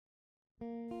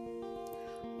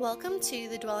Welcome to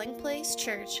the Dwelling Place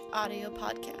Church audio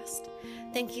podcast.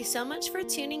 Thank you so much for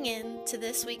tuning in to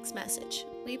this week's message.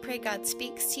 We pray God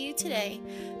speaks to you today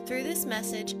through this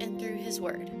message and through His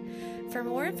Word. For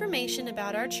more information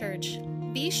about our church,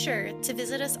 be sure to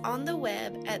visit us on the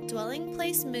web at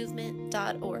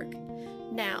dwellingplacemovement.org.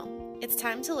 Now, it's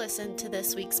time to listen to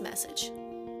this week's message.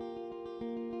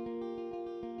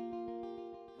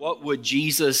 What would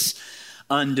Jesus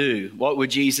undo? What would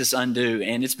Jesus undo?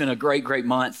 And it's been a great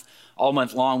month, all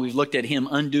month long. We've looked at Him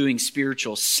undoing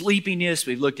spiritual sleepiness.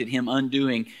 We've looked at Him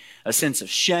undoing a sense of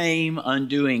shame,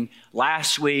 undoing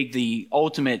last week the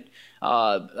ultimate,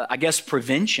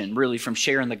 prevention really from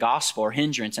sharing the gospel or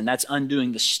hindrance, and that's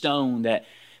undoing the stone that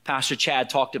Pastor Chad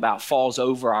talked about falls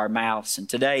over our mouths. And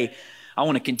today, I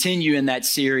want to continue in that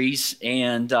series,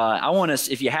 and I want us,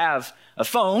 if you have a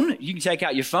phone, you can take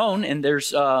out your phone, and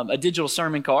there's a digital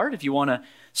sermon card. If you want to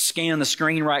scan the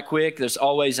screen right quick, there's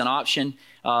always an option,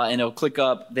 and it'll click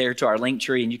up there to our link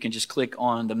tree, and you can just click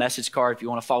on the message card if you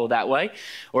want to follow that way.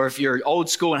 Or if you're old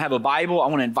school and have a Bible, I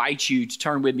want to invite you to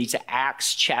turn with me to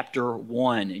Acts chapter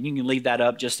 1, and you can leave that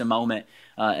up just a moment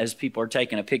as people are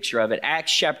taking a picture of it.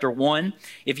 Acts chapter 1,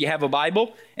 if you have a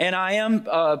Bible, and I am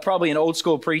probably an old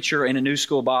school preacher in a new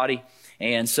school body.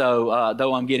 And so,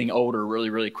 though I'm getting older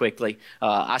really quickly,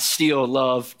 I still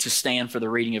love to stand for the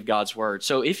reading of God's Word.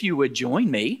 So if you would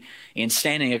join me in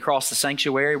standing across the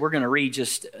sanctuary, we're going to read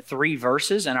just 3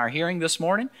 verses in our hearing this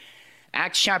morning.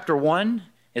 Acts chapter 1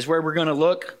 is where we're going to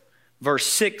look, verse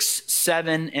 6,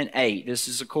 7, and 8. This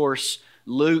is, of course,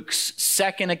 Luke's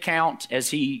second account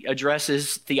as he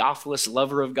addresses Theophilus,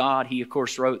 lover of God. He, of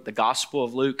course, wrote the Gospel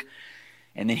of Luke,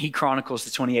 and then he chronicles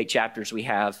the 28 chapters we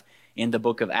have in the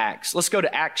book of Acts. Let's go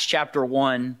to Acts chapter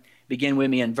 1, begin with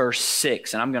me in verse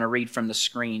 6, and I'm going to read from the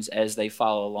screens as they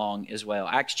follow along as well.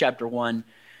 Acts chapter 1,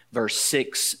 verse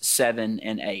 6, 7,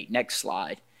 and 8. Next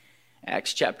slide.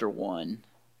 Acts chapter 1.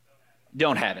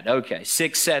 Don't have it. Okay,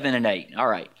 6, 7, and 8. All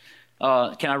right.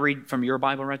 Can I read from your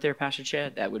Bible right there, Pastor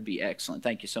Chad? That would be excellent.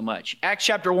 Thank you so much. Acts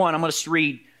chapter 1, I'm going to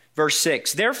read verse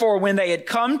 6. Therefore, when they had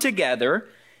come together,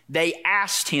 they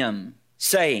asked him,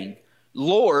 saying,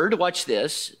 Lord, watch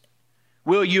this,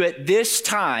 will you at this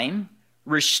time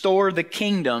restore the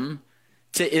kingdom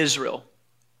to Israel?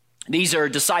 These are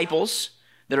disciples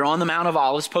that are on the Mount of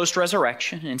Olives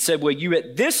post-resurrection and said, will you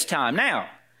at this time now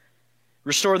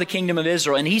restore the kingdom of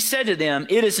Israel? And he said to them,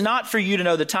 it is not for you to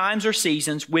know the times or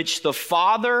seasons which the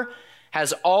Father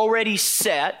has already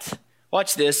set,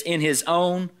 watch this, in His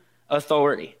own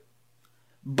authority.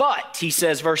 But, he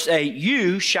says, verse 8,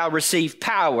 you shall receive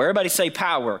power. Everybody say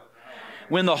power.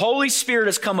 When the Holy Spirit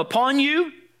has come upon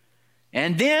you,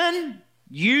 and then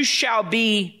you shall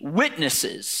be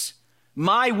witnesses,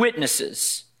 my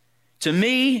witnesses, to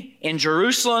me in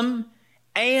Jerusalem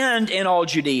and in all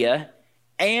Judea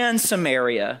and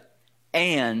Samaria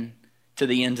and to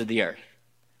the ends of the earth.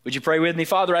 Would you pray with me?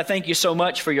 Father, I thank you so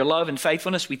much for your love and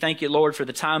faithfulness. We thank you, Lord, for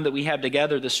the time that we have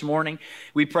together this morning.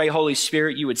 We pray, Holy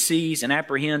Spirit, you would seize and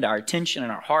apprehend our attention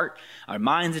and our heart, our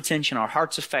mind's attention, our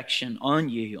heart's affection on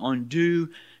you, on due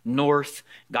north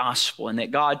gospel. And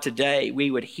that, God, today we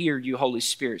would hear you, Holy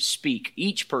Spirit, speak.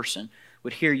 Each person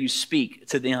would hear you speak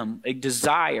to them, a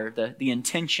desire, the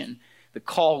intention, the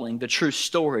calling, the true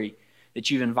story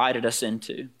that you've invited us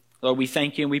into. Lord, we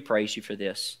thank you and we praise you for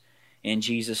this. In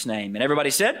Jesus' name. And everybody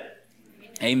said?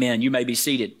 Amen. You may be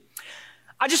seated.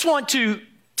 I just want to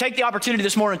take the opportunity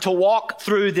this morning to walk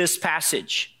through this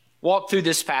passage.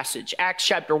 Acts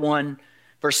chapter 1,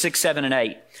 verse 6, 7, and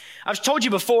 8. I've told you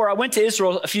before, I went to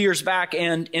Israel a few years back,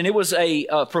 and it was a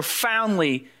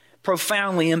profoundly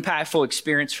impactful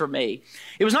experience for me.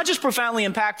 It was not just profoundly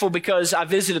impactful because I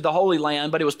visited the Holy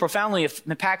Land, but it was profoundly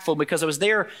impactful because I was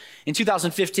there in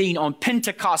 2015 on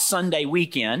Pentecost Sunday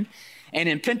weekend. And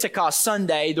in Pentecost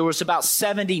Sunday, there was about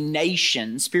 70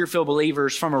 nations, Spirit-filled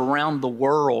believers from around the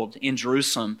world in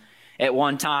Jerusalem at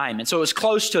one time. And so it was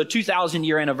close to a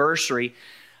 2,000-year anniversary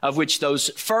of which those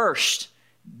first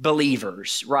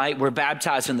believers, right, were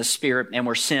baptized in the Spirit and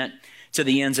were sent to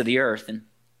the ends of the earth. And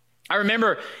I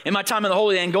remember in my time in the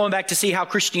Holy Land going back to see how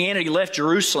Christianity left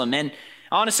Jerusalem. And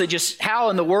honestly, just how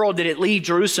in the world did it leave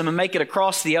Jerusalem and make it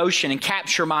across the ocean and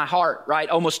capture my heart, right,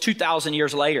 almost 2,000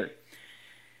 years later?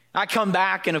 I come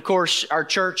back, and of course, our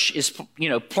church is,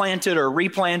 planted or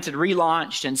replanted,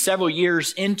 relaunched, and several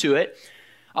years into it,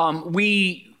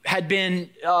 we had been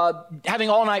having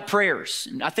all-night prayers.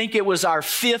 And I think it was our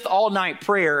 5th all-night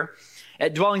prayer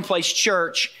at Dwelling Place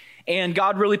Church, and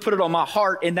God really put it on my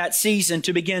heart in that season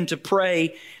to begin to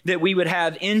pray that we would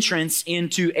have entrance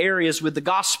into areas with the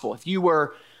gospel. If you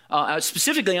were,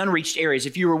 specifically unreached areas,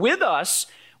 if you were with us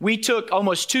we took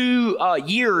almost 2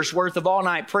 years worth of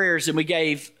all-night prayers, and we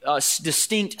gave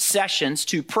distinct sessions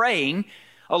to praying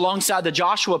alongside the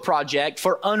Joshua Project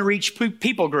for unreached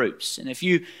people groups. And if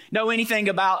you know anything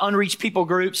about unreached people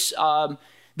groups,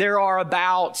 there are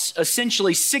about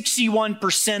essentially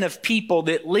 61% of people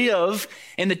that live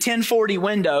in the 1040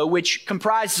 window, which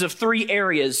comprises of 3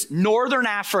 areas: Northern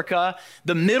Africa,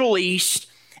 the Middle East,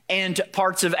 and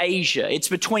parts of Asia. It's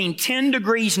between 10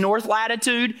 degrees north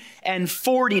latitude and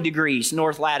 40 degrees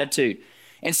north latitude.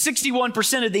 And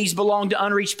 61% of these belong to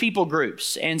unreached people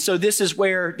groups. And so this is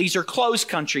where these are closed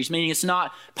countries, meaning it's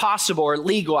not possible, or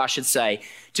legal, I should say,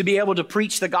 to be able to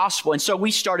preach the gospel. And so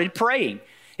we started praying.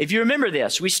 If you remember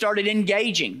this, we started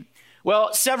engaging.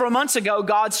 Well, several months ago,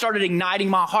 God started igniting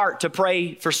my heart to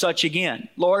pray for such again.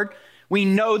 Lord, we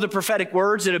know the prophetic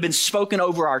words that have been spoken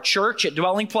over our church at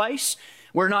Dwelling Place.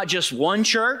 We're not just one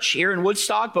church here in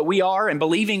Woodstock, but we are and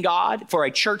believing God for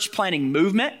a church planting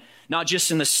movement, not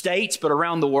just in the States, but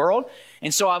around the world.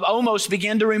 And so I've almost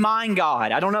begun to remind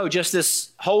God, I don't know, just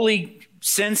this holy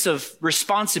sense of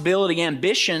responsibility,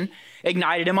 ambition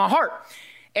ignited in my heart.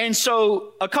 And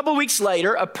so a couple weeks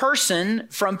later, a person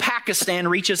from Pakistan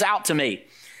reaches out to me.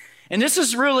 And this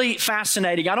is really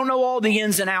fascinating. I don't know all the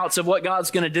ins and outs of what God's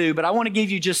going to do, but I want to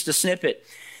give you just a snippet.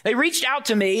 They reached out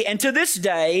to me, and to this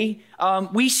day,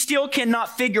 we still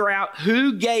cannot figure out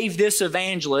who gave this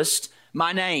evangelist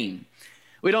my name.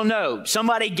 We don't know.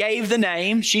 Somebody gave the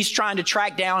name. She's trying to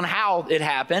track down how it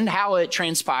happened, how it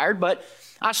transpired. But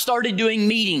I started doing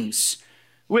meetings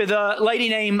with a lady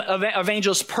named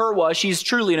Evangelist Purwa. She's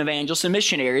truly an evangelist, a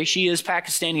missionary. She is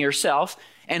Pakistani herself,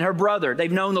 and her brother.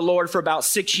 They've known the Lord for about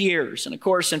 6 years. And of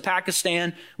course, in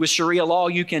Pakistan, with Sharia law,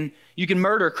 you can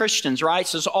murder Christians, right?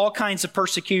 So there's all kinds of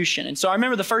persecution. And so I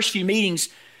remember the first few meetings,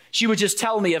 she would just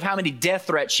tell me of how many death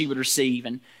threats she would receive.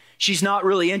 And she's not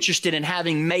really interested in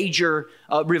having major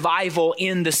revival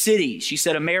in the cities. She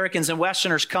said Americans and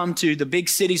Westerners come to the big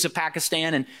cities of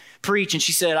Pakistan and preach. And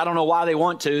she said, I don't know why they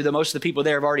want to. Most of the people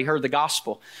there have already heard the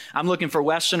gospel. I'm looking for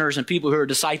Westerners and people who are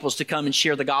disciples to come and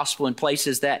share the gospel in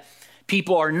places that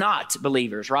people are not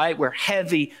believers, right? We're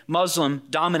heavy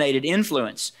Muslim-dominated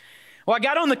influence. Well, I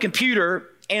got on the computer,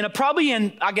 and probably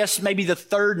in, I guess, maybe the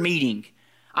 3rd meeting,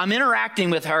 I'm interacting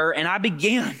with her, and I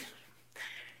began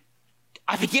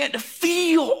to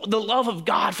feel the love of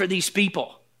God for these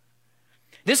people.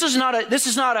 This is not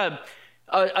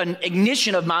an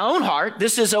ignition of my own heart.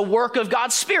 This is a work of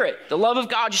God's Spirit. The love of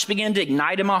God just began to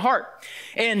ignite in my heart.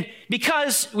 And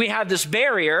because we have this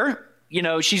barrier,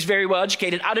 she's very well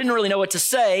educated, I didn't really know what to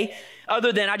say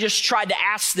other than I just tried to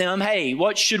ask them, hey,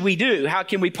 what should we do? How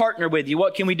can we partner with you?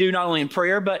 What can we do not only in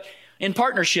prayer, but in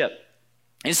partnership?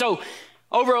 And so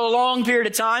over a long period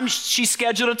of time, she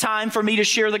scheduled a time for me to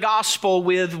share the gospel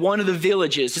with one of the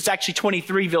villages. It's actually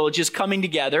 23 villages coming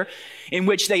together, in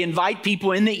which they invite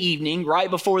people in the evening, right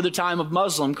before the time of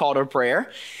Muslim call to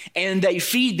prayer, and they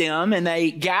feed them, and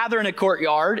they gather in a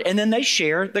courtyard, and then they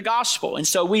share the gospel. And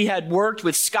so we had worked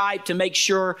with Skype to make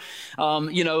sure,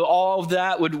 all of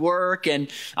that would work, and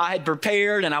I had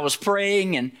prepared, and I was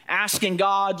praying and asking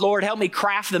God, Lord, help me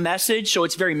craft the message so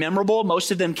it's very memorable.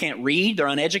 Most of them can't read. They're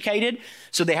uneducated.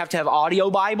 So they have to have audio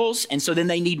Bibles, and so then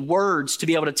they need words to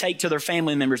be able to take to their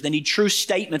family members. They need true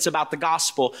statements about the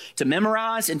gospel to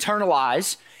memorize,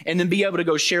 internalize, and then be able to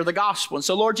go share the gospel. And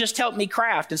so, Lord, just help me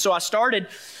craft. And so I started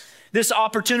this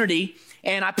opportunity,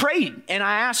 and I prayed, and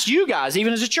I asked you guys,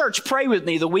 even as a church, pray with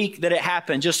me the week that it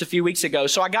happened just a few weeks ago.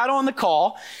 So I got on the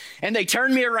call, and they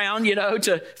turned me around,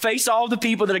 to face all the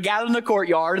people that are gathered in the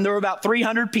courtyard. And there were about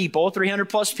 300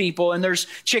 plus people. And there's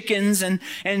chickens and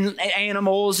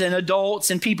animals and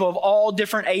adults and people of all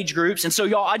different age groups. And so,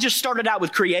 y'all, I just started out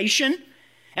with creation,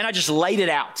 and I just laid it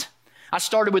out. I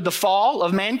started with the fall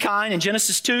of mankind in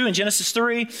Genesis 2 and Genesis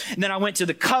 3. And then I went to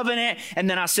the covenant. And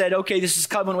then I said, okay, this is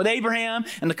covenant with Abraham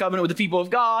and the covenant with the people of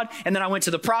God. And then I went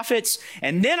to the prophets.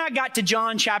 And then I got to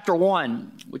John chapter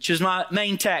 1, which is my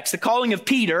main text, the calling of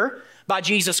Peter by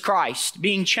Jesus Christ,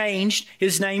 being changed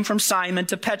his name from Simon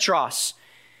to Petros.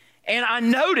 And I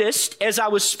noticed as I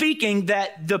was speaking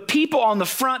that the people on the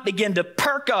front began to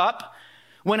perk up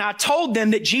when I told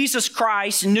them that Jesus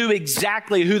Christ knew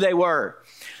exactly who they were.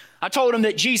 I told them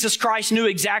that Jesus Christ knew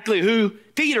exactly who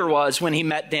Peter was when he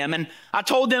met them, and I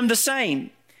told them the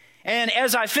same. And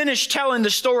as I finished telling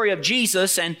the story of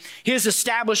Jesus and his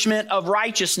establishment of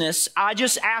righteousness, I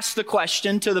just asked the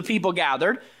question to the people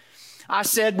gathered. I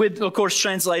said, with, of course,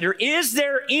 translator, is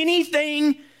there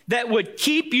anything that would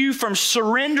keep you from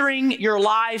surrendering your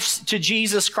lives to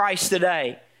Jesus Christ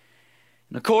today?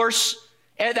 And of course,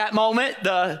 at that moment,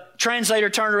 the translator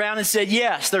turned around and said,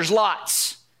 yes, there's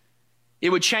lots. It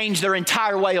would change their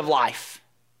entire way of life.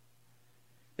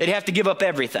 They'd have to give up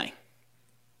everything.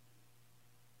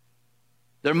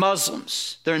 They're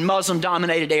Muslims. They're in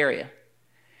Muslim-dominated area.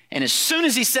 And as soon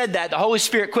as he said that, the Holy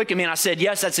Spirit quickened me, and I said,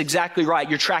 yes, that's exactly right.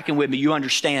 You're tracking with me. You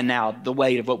understand now the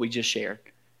weight of what we just shared.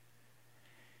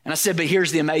 And I said, but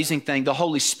here's the amazing thing. The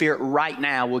Holy Spirit right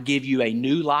now will give you a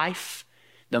new life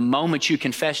the moment you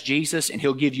confess Jesus, and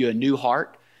he'll give you a new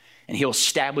heart, and he'll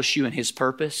establish you in his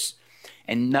purpose,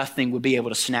 and nothing will be able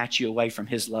to snatch you away from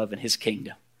his love and his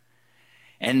kingdom.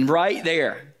 And right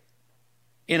there,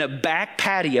 in a back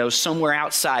patio somewhere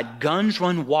outside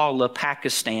Gujranwala,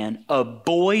 Pakistan, a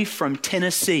boy from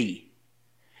Tennessee,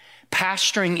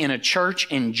 pastoring in a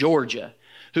church in Georgia,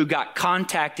 who got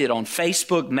contacted on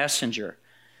Facebook Messenger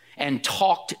and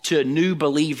talked to a new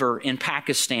believer in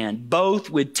Pakistan, both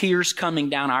with tears coming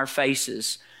down our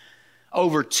faces.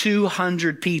 Over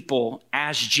 200 people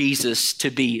asked Jesus to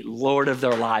be Lord of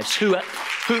their lives. Who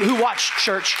watched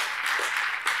church?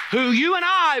 Who you and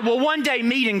I will one day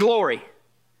meet in glory.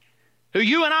 Who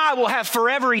you and I will have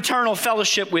forever eternal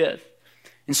fellowship with.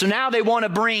 And so now they want to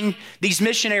bring these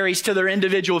missionaries to their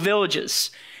individual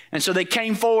villages. And so they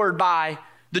came forward by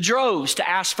the droves to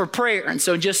ask for prayer. And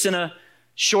so just in a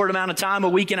short amount of time, a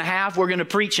week and a half, we're going to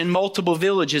preach in multiple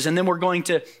villages. And then we're going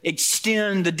to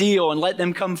extend the deal and let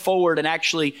them come forward and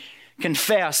actually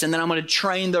confess. And then I'm going to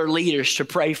train their leaders to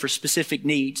pray for specific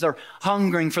needs. They're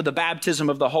hungering for the baptism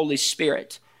of the Holy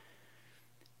Spirit.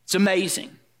 It's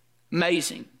amazing,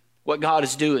 amazing what God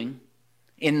is doing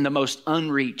in the most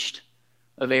unreached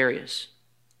of areas.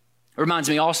 It reminds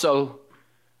me also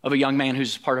of a young man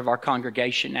who's part of our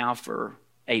congregation now for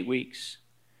 8 weeks.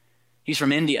 He's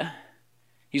from India.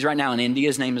 He's right now in India.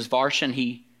 His name is Varshan.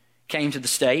 He came to the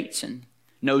States and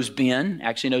knows Ben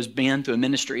through a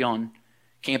ministry on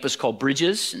campus called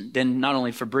Bridges. And then not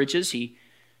only for Bridges, he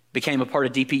became a part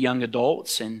of DP Young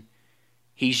Adults. And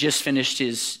he's just finished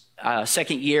his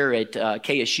second year at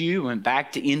KSU, went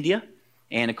back to India,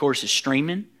 and of course is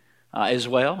streaming as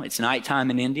well. It's nighttime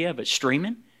in India, but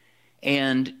streaming.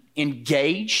 And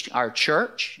engaged our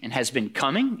church and has been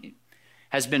coming,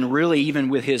 has been really, even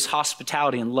with his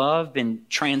hospitality and love, been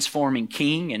transforming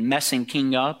King and messing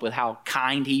King up with how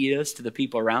kind he is to the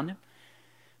people around him.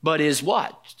 But is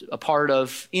what? A part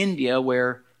of India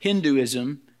where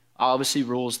Hinduism obviously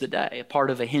rules the day, a part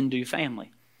of a Hindu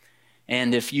family.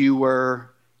 And if you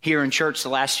were here in church the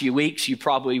last few weeks, you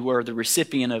probably were the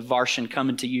recipient of Varshan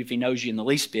coming to you, if he knows you in the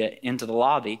least bit, into the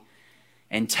lobby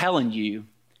and telling you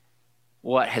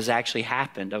what has actually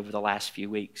happened over the last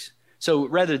few weeks. So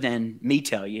rather than me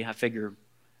tell you, I figure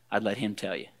I'd let him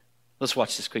tell you. Let's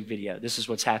watch this quick video. This is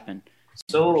what's happened.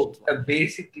 So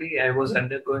basically, I was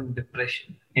undergoing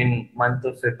depression in month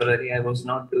of February. I was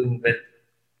not doing well.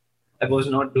 With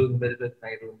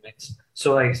my roommates.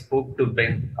 So I spoke to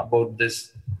Ben about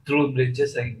this. Through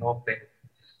Bridges, I know Ben.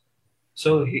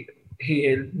 So he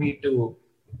helped me to.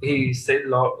 He said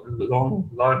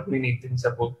lot many things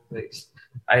about Christ.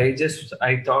 I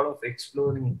thought of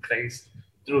exploring Christ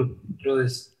through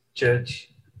his church.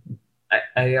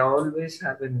 I always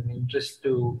have an interest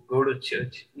to go to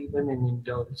church, even in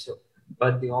India also.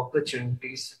 But the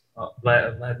opportunities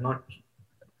were not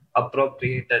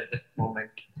appropriate at that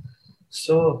moment.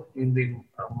 So in the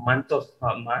month of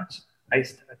March, I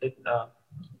started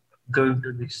going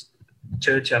to this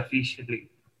church officially.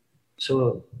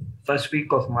 So first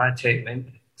week of March I went,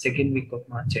 second week of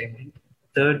March I went,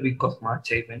 third week of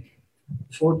March I went,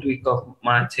 fourth week of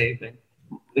March I went.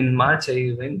 In March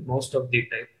I went most of the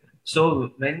time.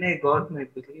 So when I got my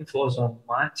belief was on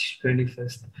March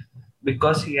 21st.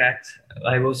 Because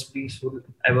I was peaceful,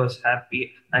 I was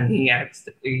happy, and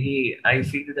I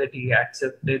feel that he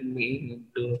accepted me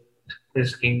into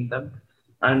his kingdom,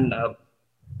 and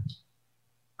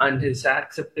his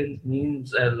acceptance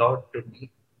means a lot to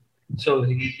me. So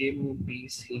he gave me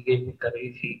peace, he gave me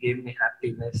courage, he gave me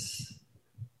happiness,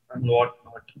 and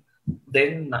whatnot.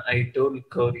 Then I told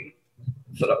Corey.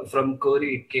 From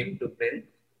Corey, it came to Ben.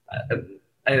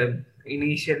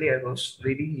 Initially, I was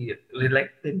very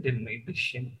reluctant in my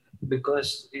decision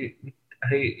because it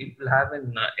will have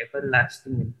an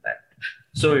everlasting impact.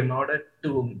 So, in order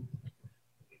to,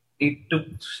 it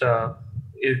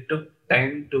took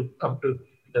time to come to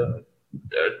the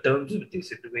terms with the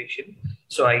situation.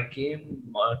 So, I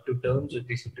came to terms with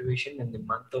the situation in the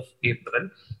month of April.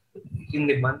 In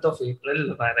the month of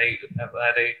April, where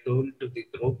I told to the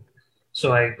group,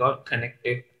 so I got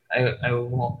connected. I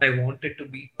wanted to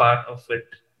be part of it,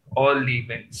 all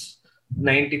events,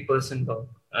 90%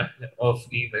 of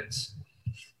events.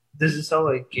 This is how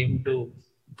I came to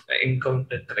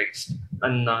encounter Christ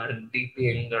and DP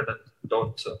Young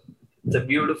Adults. It's a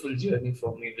beautiful journey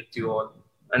for me with you all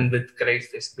and with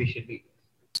Christ especially.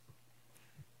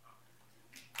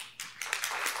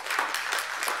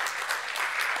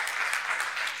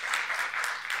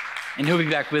 And he'll be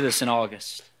back with us in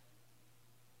August.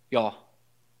 Y'all,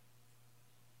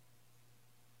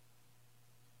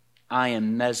 I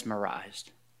am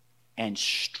mesmerized and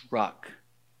struck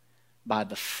by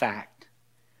the fact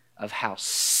of how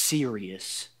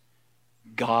serious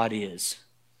God is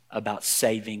about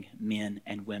saving men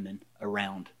and women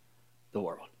around the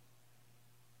world.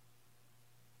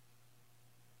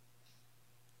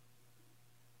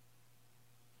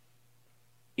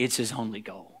 It's his only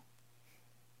goal.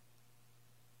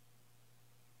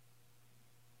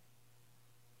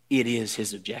 It is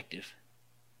his objective.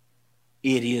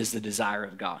 It is the desire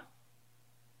of God.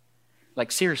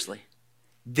 Like, seriously,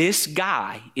 this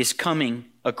guy is coming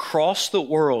across the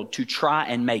world to try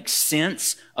and make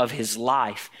sense of his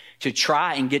life, to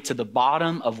try and get to the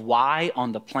bottom of why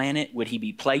on the planet would he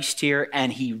be placed here.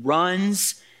 And he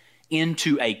runs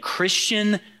into a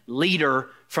Christian leader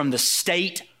from the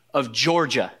state of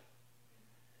Georgia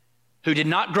who did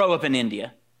not grow up in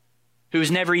India, who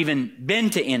has never even been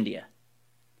to India.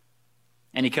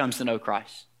 And he comes to know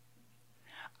Christ.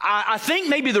 I think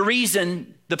maybe the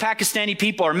reason the Pakistani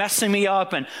people are messing me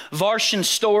up and Varshan's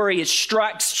story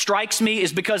strikes me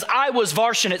is because I was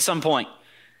Varshan at some point.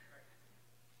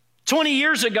 20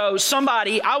 years ago,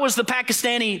 I was the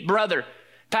Pakistani brother,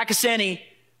 Pakistani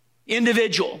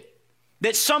individual,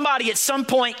 that somebody at some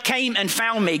point came and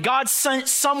found me. God sent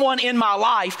someone in my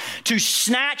life to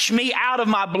snatch me out of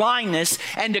my blindness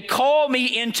and to call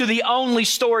me into the only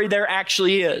story there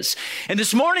actually is. And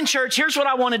this morning, church, here's what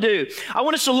I want to do. I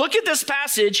want us to look at this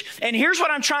passage, and here's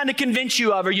what I'm trying to convince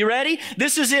you of. Are you ready?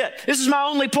 This is it. This is my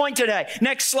only point today.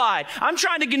 Next slide. I'm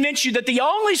trying to convince you that the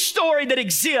only story that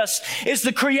exists is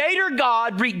the Creator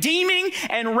God redeeming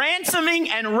and ransoming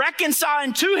and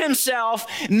reconciling to himself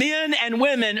men and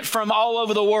women from all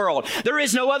over the world. There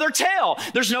is no other tale.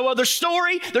 There's no other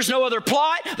story. There's no other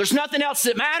plot. There's nothing else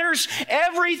that matters.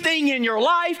 Everything in your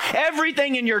life,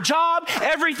 everything in your job,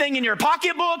 everything in your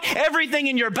pocketbook, everything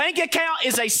in your bank account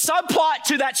is a subplot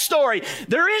to that story.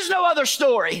 There is no other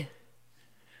story.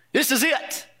 This is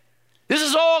it. This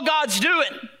is all God's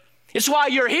doing. It's why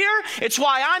you're here. It's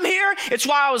why I'm here. It's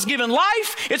why I was given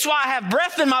life. It's why I have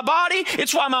breath in my body.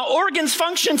 It's why my organs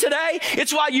function today.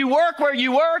 It's why you work where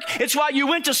you work. It's why you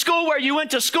went to school where you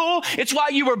went to school. It's why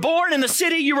you were born in the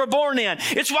city you were born in.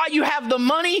 It's why you have the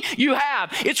money you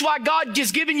have. It's why God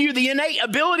has given you the innate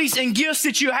abilities and gifts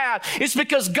that you have. It's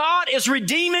because God is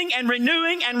redeeming and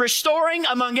renewing and restoring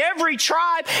among every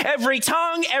tribe, every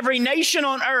tongue, every nation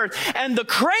on earth. And the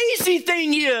crazy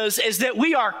thing is that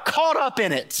we are caught up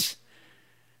in it.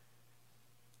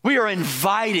 We are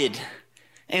invited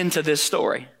into this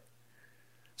story.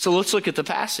 So let's look at the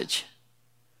passage.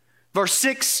 Verse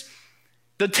 6,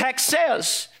 the text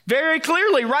says very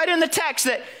clearly, right in the text,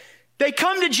 that they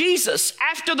come to Jesus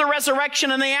after the resurrection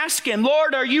and they ask him,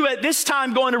 Lord, are you at this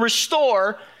time going to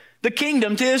restore the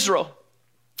kingdom to Israel?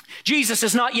 Jesus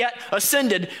is not yet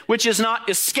ascended, which is not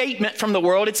escapement from the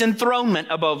world. It's enthronement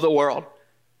above the world.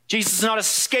 Jesus is not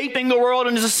escaping the world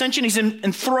in his ascension. He's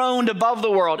enthroned above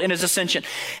the world in his ascension.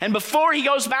 And before he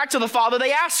goes back to the Father,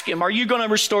 they ask him, are you going to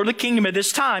restore the kingdom at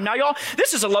this time? Now, y'all,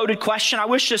 this is a loaded question. I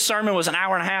wish this sermon was an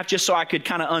hour and a half just so I could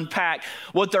kind of unpack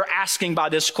what they're asking by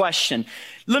this question.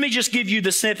 Let me just give you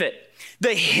the snippet.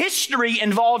 The history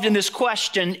involved in this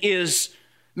question is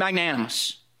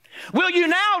magnanimous. Will you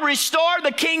now restore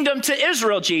the kingdom to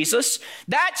Israel, Jesus?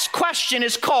 That question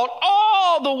is called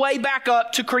all the way back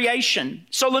up to creation.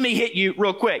 So let me hit you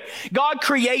real quick. God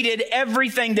created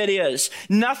everything that is.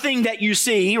 Nothing that you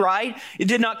see, right? It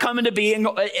did not come into being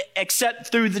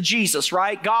except through the Jesus,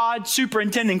 right? God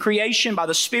superintending creation by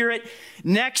the Spirit.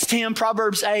 Next to him,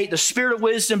 Proverbs 8, the Spirit of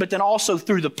wisdom, but then also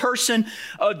through the person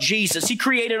of Jesus. He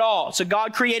created all. So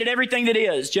God created everything that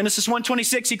is. Genesis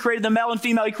 1:26, he created the male and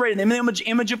female. He created them in the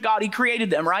image of God. He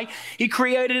created them, right? He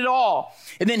created it all.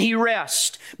 And then he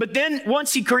rests. But then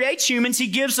once he creates humans, he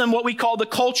gives them what we call the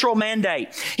cultural mandate.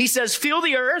 He says, fill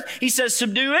the earth. He says,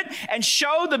 subdue it and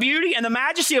show the beauty and the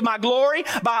majesty of my glory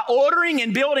by ordering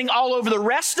and building all over the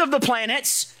rest of the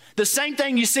planets. The same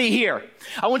thing you see here.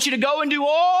 I want you to go and do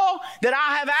all that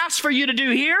I have asked for you to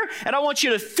do here, and I want you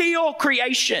to feel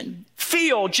creation.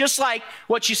 Feel just like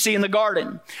what you see in the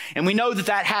garden. And we know that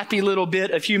that happy little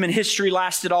bit of human history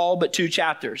lasted all but 2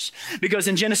 chapters. Because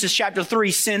in Genesis chapter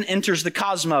 3, sin enters the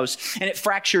cosmos, and it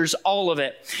fractures all of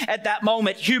it. At that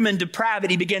moment, human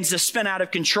depravity begins to spin out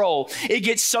of control. It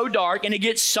gets so dark, and it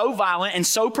gets so violent and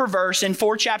so perverse, and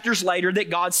 4 chapters later that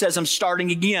God says, I'm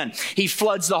starting again. He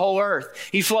floods the whole earth.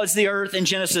 He floods the earth in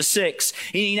Genesis 6.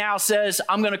 He now says,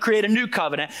 I'm going to create a new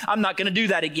covenant. I'm not going to do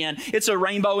that again. It's a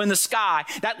rainbow in the sky.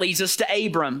 That leads us to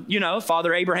Abram, you know,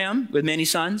 Father Abraham with many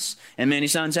sons, and many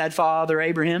sons had Father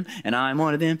Abraham, and I'm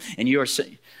one of them. And you are,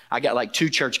 I got like 2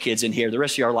 church kids in here. The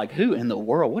rest of you are like, who in the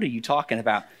world? What are you talking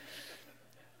about?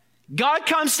 God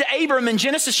comes to Abram in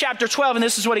Genesis chapter 12, and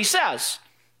this is what he says.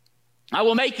 I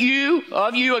will make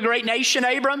of you a great nation,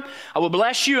 Abram. I will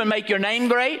bless you and make your name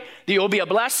great, that you will be a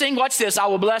blessing. Watch this. I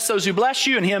will bless those who bless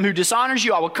you, and him who dishonors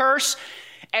you I will curse.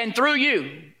 And through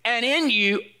you and in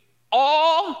you,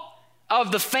 all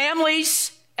of the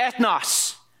families,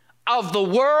 ethnos, of the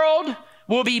world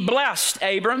will be blessed,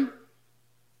 Abram.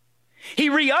 He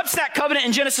re-ups that covenant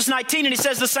in Genesis 19, and he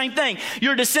says the same thing.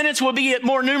 Your descendants will be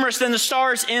more numerous than the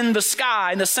stars in the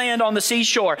sky and the sand on the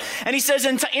seashore. And he says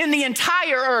in the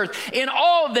entire earth, in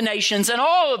all of the nations and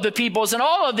all of the peoples and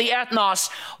all of the ethnos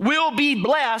will be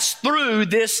blessed through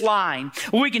this line.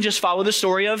 Well, we can just follow the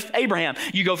story of Abraham.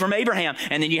 You go from Abraham,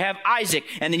 and then you have Isaac,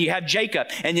 and then you have Jacob,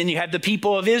 and then you have the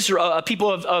people of Israel,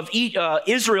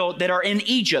 Israel that are in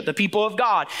Egypt, the people of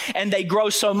God. And they grow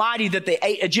so mighty that the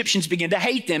Egyptians begin to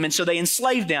hate them, and so they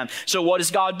enslave them. So what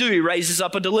does God do? He raises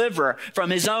up a deliverer from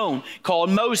his own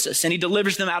called Moses, and he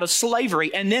delivers them out of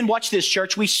slavery. And then watch this,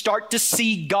 church, we start to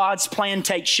see God's plan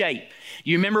take shape.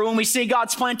 You remember when we see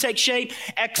God's plan take shape?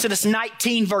 Exodus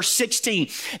 19 verse 16.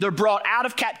 They're brought out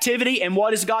of captivity, and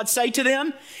what does God say to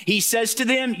them? He says to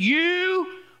them, you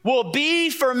will be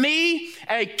for me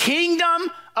a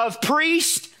kingdom of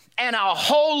priests and a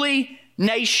holy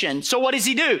nation. So what does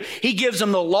he do? He gives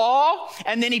them the law,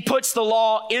 and then he puts the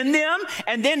law in them.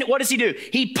 And then what does he do?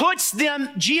 He puts them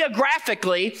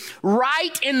geographically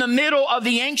right in the middle of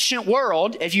the ancient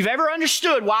world. If you've ever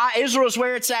understood why Israel is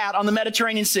where it's at on the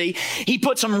Mediterranean Sea, he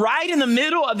puts them right in the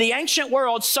middle of the ancient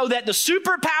world so that the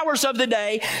superpowers of the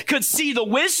day could see the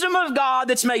wisdom of God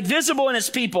that's made visible in his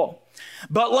people.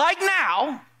 But like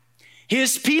now,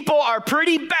 his people are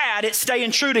pretty bad at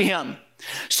staying true to him.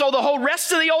 So the whole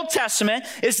rest of the Old Testament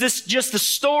is this just the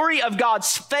story of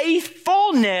God's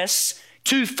faithfulness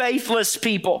to faithless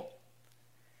people.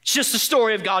 It's just the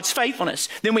story of God's faithfulness.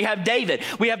 Then we have David.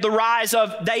 We have the rise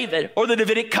of David, or the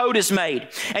Davidic code is made.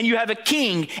 And you have a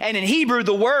king. And in Hebrew,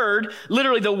 the word,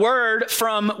 literally the word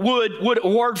from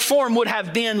word form would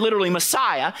have been literally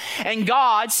Messiah. And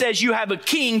God says you have a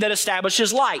king that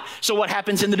establishes light. So what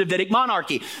happens in the Davidic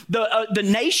monarchy? The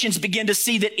nations begin to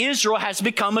see that Israel has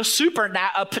become a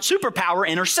superpower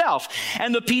in herself.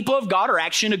 And the people of God are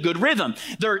actually in a good rhythm.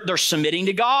 They're submitting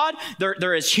to God.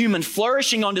 There is human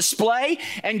flourishing on display.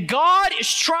 And God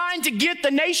is trying to get the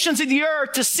nations of the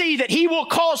earth to see that he will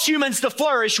cause humans to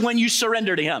flourish when you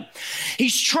surrender to him.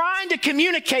 He's trying to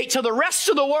communicate to the rest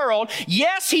of the world.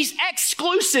 Yes, he's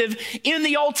exclusive in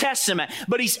the Old Testament,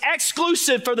 but he's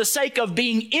exclusive for the sake of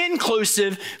being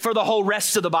inclusive for the whole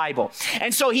rest of the Bible.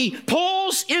 And so he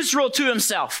pulls Israel to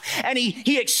himself, and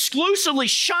he exclusively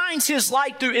shines his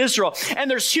light through Israel, and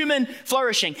there's human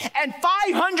flourishing. And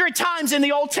 500 times in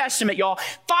the Old Testament, y'all,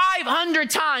 500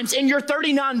 times in your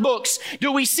 39 books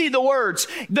do we see the words,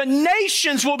 the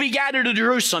nations will be gathered to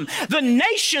Jerusalem. The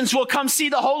nations will come see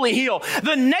the Holy Hill.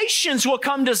 The nations will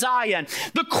come to Zion.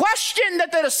 The question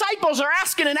that the disciples are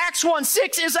asking in Acts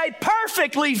 1:6 is a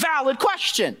perfectly valid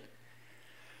question.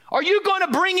 Are you going to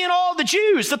bring in all the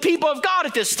Jews, the people of God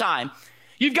at this time?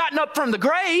 You've gotten up from the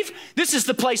grave. This is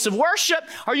the place of worship.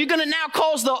 Are you going to now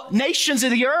cause the nations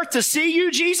of the earth to see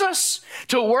you, Jesus,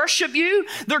 to worship you?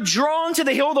 They're drawn to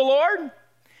the hill of the Lord.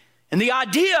 And the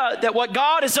idea that what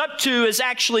God is up to is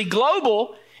actually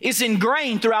global is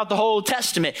ingrained throughout the whole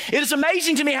Testament. It is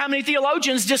amazing to me how many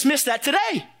theologians dismiss that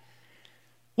today.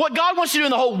 What God wants to do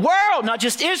in the whole world, not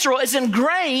just Israel, is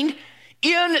ingrained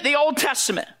in the Old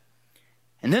Testament.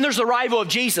 And then there's the arrival of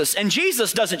Jesus. And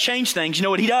Jesus doesn't change things. You know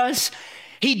what he does?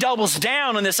 He doubles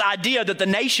down on this idea that the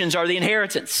nations are the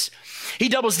inheritance. He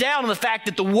doubles down on the fact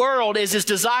that the world is his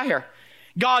desire.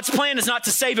 God's plan is not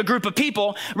to save a group of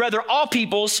people, rather all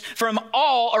peoples from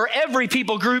all or every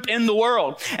people group in the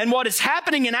world. And what is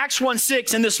happening in Acts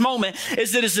 1:6 in this moment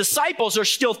is that his disciples are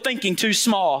still thinking too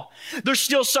small. They're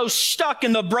still so stuck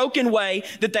in the broken way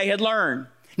that they had learned.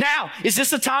 Now, is this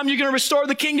the time you're going to restore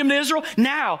the kingdom to Israel?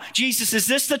 Now, Jesus, is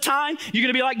this the time you're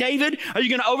going to be like David? Are you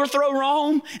going to overthrow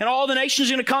Rome and all the nations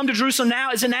are going to come to Jerusalem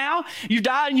now? Is it now? You've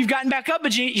died and you've gotten back up,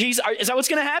 but Jesus, is that what's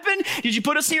going to happen? Did you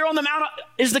put us here on the mount?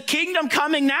 Is the kingdom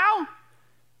coming now?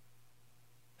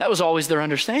 That was always their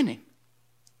understanding.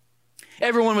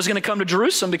 Everyone was going to come to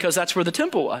Jerusalem because that's where the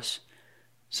temple was.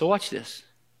 So watch this.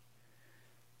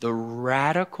 The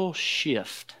radical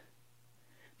shift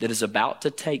that is about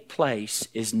to take place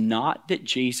is not that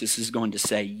Jesus is going to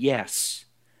say yes,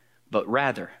 but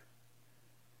rather,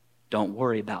 don't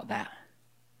worry about that.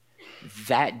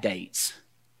 That date's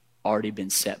already been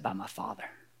set by my Father.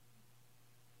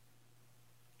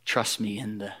 Trust me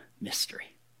in the mystery.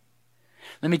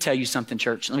 Let me tell you something,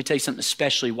 church. Let me tell you something,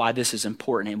 especially why this is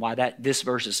important and why this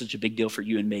verse is such a big deal for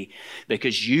you and me.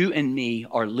 Because you and me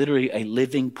are literally a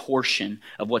living portion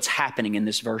of what's happening in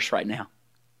this verse right now.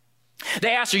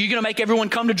 They asked, are you going to make everyone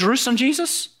come to Jerusalem,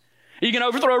 Jesus? Are you going to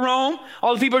overthrow Rome?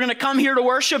 All the people are going to come here to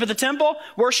worship at the temple,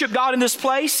 worship God in this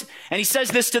place? And he says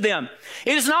this to them.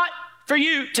 It is not for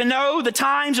you to know the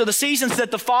times or the seasons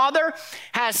that the Father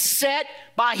has set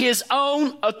by his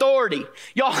own authority.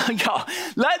 Y'all,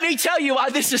 let me tell you why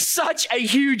this is such a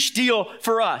huge deal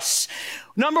for us.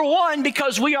 Number one,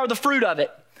 because we are the fruit of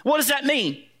it. What does that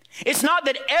mean? It's not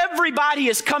that everybody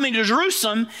is coming to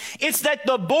Jerusalem. It's that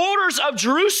the borders of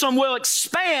Jerusalem will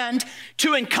expand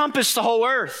to encompass the whole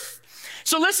earth.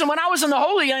 So listen, when I was in the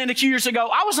Holy Land a few years ago,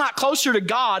 I was not closer to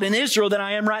God in Israel than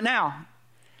I am right now.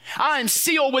 I am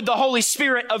sealed with the Holy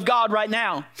Spirit of God right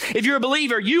now. If you're a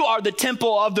believer, you are the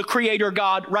temple of the Creator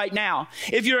God right now.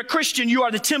 If you're a Christian, you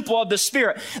are the temple of the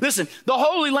Spirit. Listen, the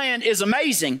Holy Land is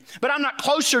amazing, but I'm not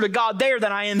closer to God there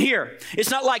than I am here. It's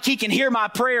not like he can hear my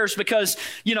prayers because,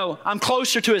 I'm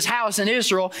closer to his house in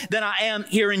Israel than I am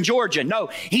here in Georgia. No,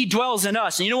 he dwells in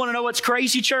us. And you want to know what's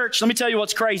crazy, church? Let me tell you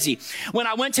what's crazy. When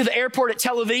I went to the airport at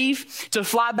Tel Aviv to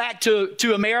fly back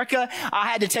to America, I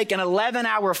had to take an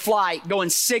 11-hour flight going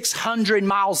 600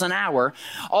 miles an hour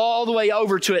all the way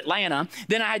over to Atlanta.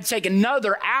 Then I had to take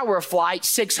another hour flight,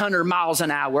 600 miles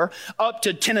an hour, up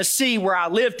to Tennessee where I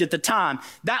lived at the time.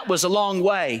 That was a long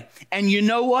way. And you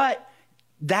know what?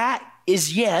 That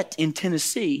is yet in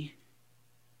Tennessee,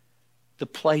 the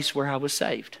place where I was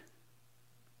saved.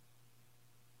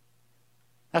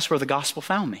 That's where the gospel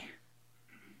found me.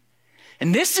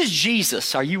 And this is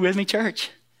Jesus, are you with me, church?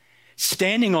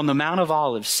 Standing on the Mount of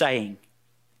Olives saying,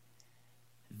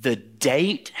 the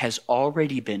date has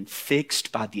already been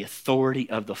fixed by the authority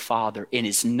of the Father. And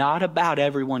it's not about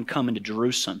everyone coming to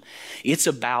Jerusalem. It's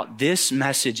about this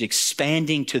message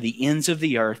expanding to the ends of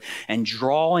the earth and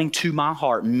drawing to my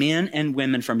heart men and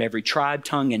women from every tribe,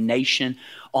 tongue, and nation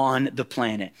on the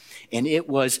planet. And it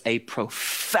was a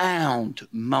profound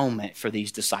moment for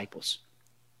these disciples.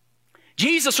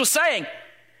 Jesus was saying,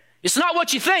 it's not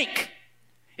what you think.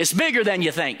 It's bigger than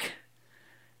you think.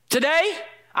 Today,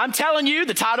 I'm telling you,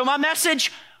 the title of my message,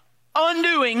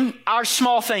 Undoing Our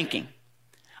Small Thinking.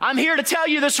 I'm here to tell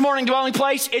you this morning, Dwelling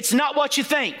Place, it's not what you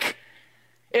think.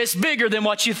 It's bigger than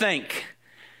what you think.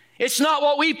 It's not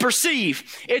what we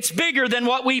perceive. It's bigger than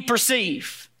what we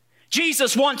perceive.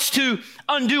 Jesus wants to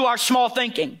undo our small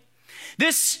thinking.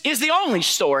 This is the only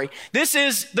story. This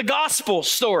is the gospel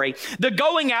story. The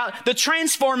going out, the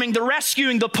transforming, the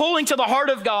rescuing, the pulling to the heart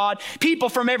of God, people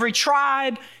from every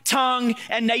tribe, tongue,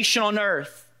 and nation on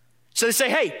earth. So they say,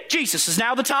 hey, Jesus, is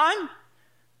now the time?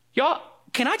 Y'all,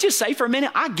 can I just say for a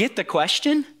minute, I get the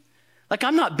question. Like,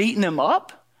 I'm not beating them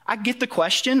up. I get the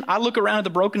question. I look around at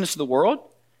the brokenness of the world.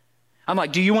 I'm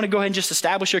like, do you want to go ahead and just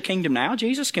establish your kingdom now,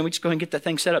 Jesus? Can we just go ahead and get that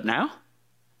thing set up now?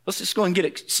 Let's just go and get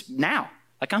it now.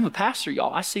 Like, I'm a pastor,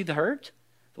 y'all. I see the hurt,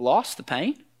 the loss, the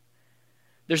pain.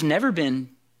 There's never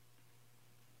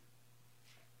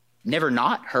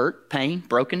not hurt, pain,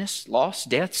 brokenness, loss,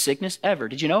 death, sickness, ever.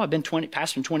 Did you know I've been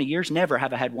pastoring 20 years? Never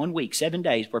have I had 1 week, 7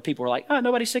 days where people were like, oh,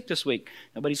 nobody's sick this week.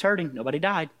 Nobody's hurting. Nobody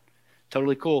died.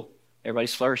 Totally cool.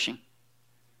 Everybody's flourishing.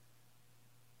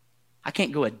 I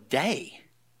can't go a day.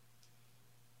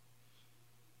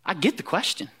 I get the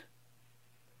question.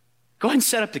 Go ahead and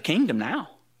set up the kingdom now.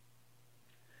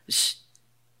 It's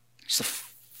the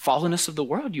fallenness of the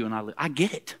world you and I live. I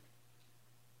get it.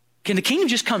 Can the kingdom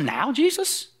just come now,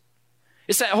 Jesus?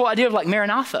 It's that whole idea of like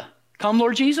Maranatha. Come,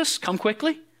 Lord Jesus, come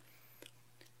quickly.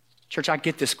 Church, I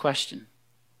get this question.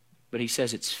 But he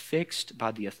says it's fixed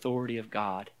by the authority of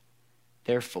God.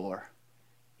 Therefore,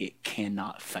 it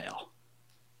cannot fail.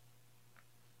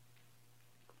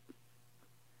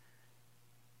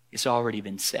 It's already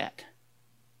been set.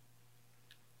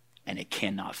 And it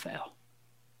cannot fail.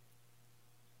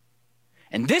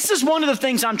 And this is one of the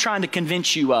things I'm trying to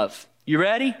convince you of. You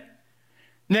ready?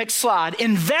 Next slide.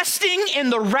 Investing in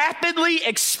the rapidly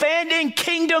expanding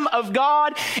kingdom of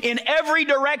God in every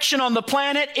direction on the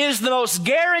planet is the most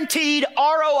guaranteed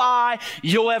ROI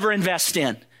you'll ever invest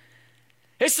in.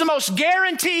 It's the most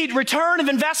guaranteed return of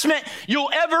investment you'll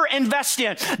ever invest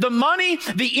in. The money,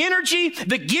 the energy,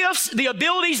 the gifts, the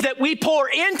abilities that we pour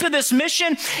into this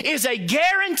mission is a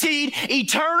guaranteed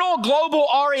eternal global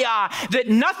ROI that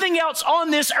nothing else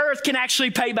on this earth can actually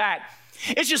pay back.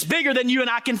 It's just bigger than you and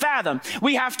I can fathom.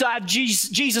 We have to have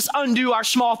Jesus undo our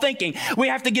small thinking. We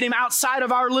have to get him outside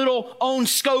of our little own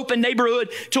scope and neighborhood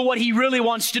to what he really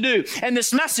wants to do. And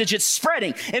this message, it's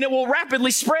spreading, and it will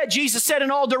rapidly spread, Jesus said,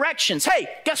 in all directions. Hey,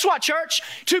 guess what, church?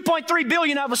 2.3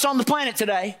 billion of us on the planet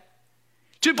today.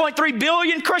 2.3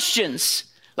 billion Christians.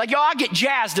 Like, y'all, I get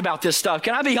jazzed about this stuff.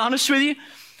 Can I be honest with you?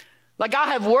 Like,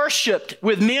 I have worshiped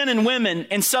with men and women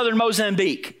in southern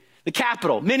Mozambique, the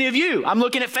capital. Many of you, I'm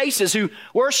looking at faces who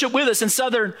worship with us in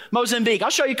southern Mozambique.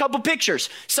 I'll show you a couple pictures.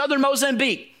 Southern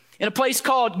Mozambique, in a place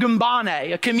called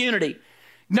Gumbane, a community.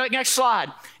 Next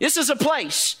slide. This is a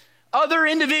place, other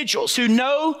individuals who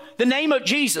know the name of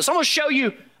Jesus. I'm going to show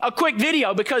you a quick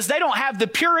video because they don't have the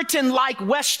Puritan-like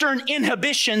Western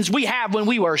inhibitions we have when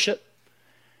we worship.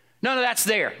 None of that's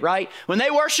there, right? When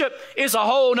they worship, it's a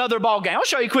whole nother ball game. I'll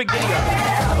show you a quick video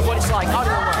of what it's like.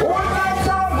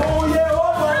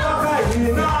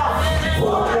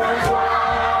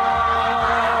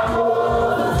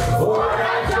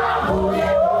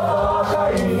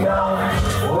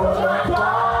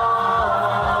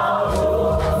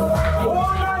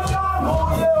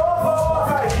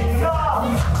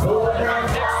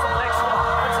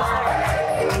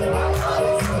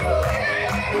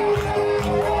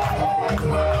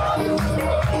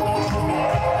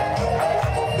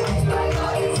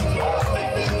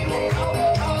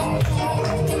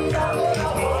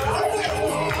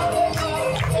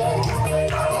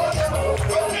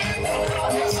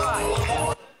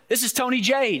 This is Tony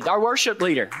Jade, our worship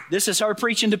leader. This is her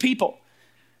preaching to people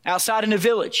outside in the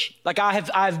village. Like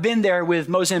I've been there with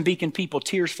Mozambican people,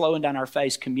 tears flowing down our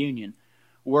face, communion,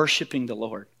 worshiping the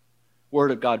Lord.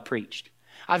 Word of God preached.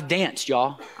 I've danced,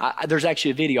 y'all. There's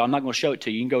actually a video. I'm not going to show it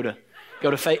to you. You can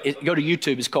go to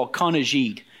YouTube. It's called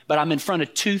Conagide. But I'm in front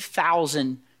of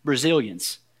 2,000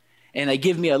 Brazilians, and they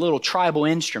give me a little tribal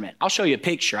instrument. I'll show you a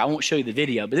picture. I won't show you the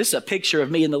video, but this is a picture of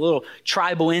me in the little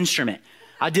tribal instrument.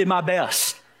 I did my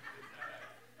best.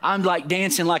 I'm like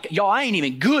dancing like, y'all, I ain't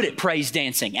even good at praise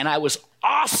dancing. And I was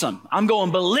awesome. I'm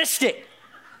going ballistic,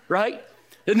 right?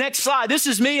 The next slide. This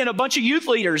is me and a bunch of youth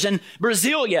leaders in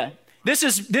Brasilia. This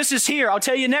is here. I'll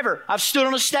tell you never. I've stood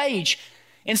on a stage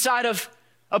inside of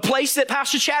a place that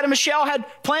Pastor Chad and Michelle had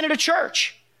planted a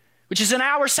church, which is an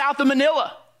hour south of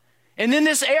Manila. And in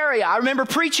this area, I remember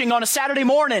preaching on a Saturday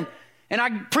morning, and I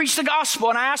preached the gospel,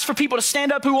 and I asked for people to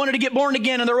stand up who wanted to get born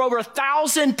again, and there were over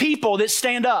 1,000 people that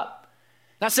stand up.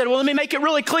 And I said, well, let me make it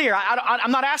really clear.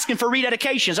 I'm not asking for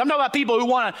rededications. I'm talking about people who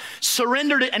want to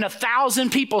surrender to, and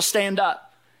 1,000 people stand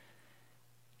up.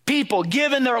 People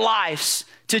giving their lives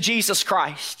to Jesus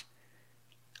Christ.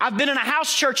 I've been in a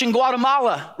house church in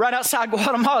Guatemala, right outside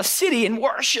Guatemala City, and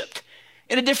worshiped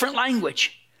in a different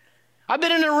language. I've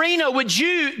been in an arena with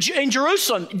in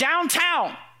Jerusalem,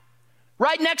 downtown,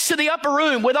 right next to the upper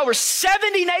room with over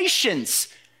 70 nations,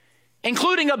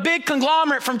 including a big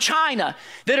conglomerate from China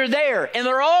that are there. And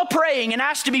they're all praying and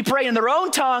asked to be praying in their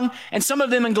own tongue, and some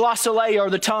of them in glossolalia, or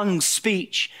the tongue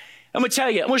speech. I'm going to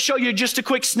tell you, I'm going to show you just a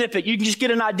quick snippet. You can just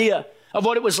get an idea of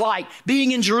what it was like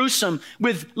being in Jerusalem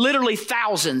with literally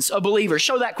thousands of believers.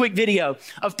 Show that quick video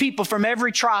of people from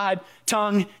every tribe,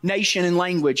 tongue, nation, and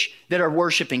language that are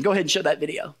worshiping. Go ahead and show that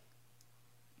video.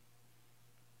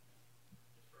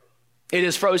 It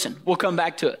is frozen. We'll come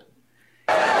back to it.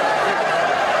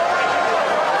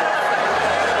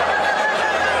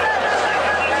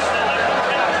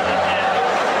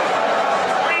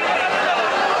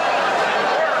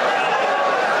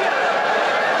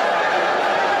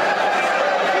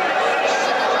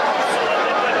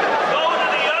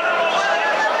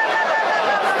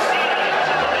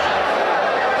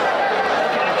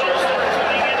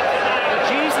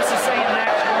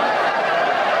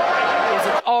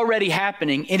 Already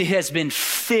happening, and it has been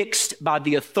fixed by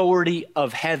the authority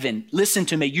of heaven. Listen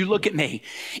to me. You look at me.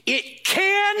 It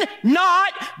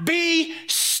cannot be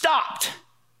stopped.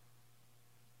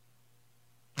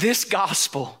 This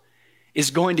gospel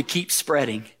is going to keep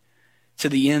spreading to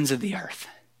the ends of the earth.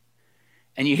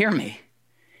 And you hear me?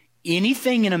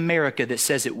 Anything in America that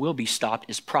says it will be stopped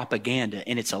is propaganda,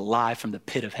 and it's a lie from the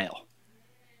pit of hell.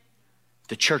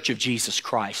 The Church of Jesus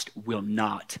Christ will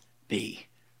not be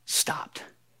stopped.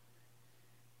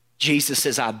 Jesus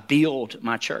says, I build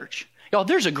my church. Y'all,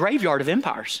 there's a graveyard of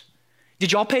empires.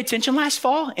 Did y'all pay attention last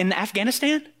fall in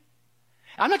Afghanistan?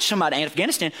 I'm not just talking about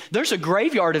Afghanistan. There's a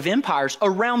graveyard of empires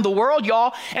around the world,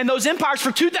 y'all. And those empires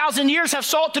for 2,000 years have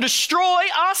sought to destroy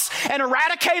us and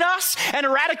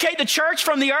eradicate the church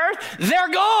from the earth. They're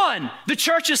gone. The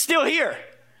church is still here.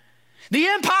 The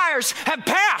empires have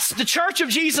passed. The Church of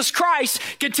Jesus Christ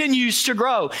continues to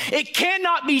grow. It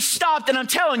cannot be stopped, and I'm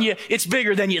telling you, it's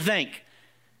bigger than you think.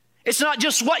 It's not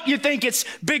just what you think, it's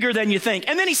bigger than you think.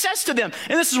 And then he says to them,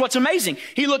 and this is what's amazing.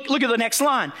 Look at the next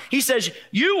line. He says,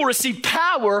 you will receive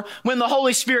power when the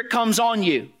Holy Spirit comes on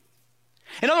you.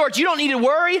 In other words, you don't need to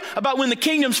worry about when the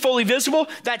kingdom's fully visible.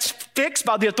 That's fixed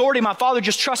by the authority of my Father.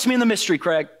 Just trust me in the mystery,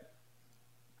 Craig.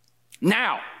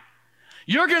 Now,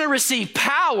 you're going to receive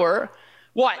power,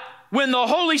 what? When the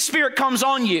Holy Spirit comes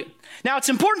on you. Now, it's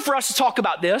important for us to talk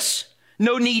about this.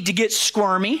 No need to get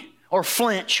squirmy or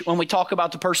flinch when we talk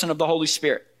about the person of the Holy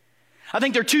Spirit. I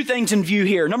think there are two things in view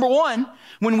here. Number one,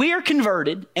 when we are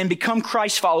converted and become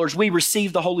Christ followers, we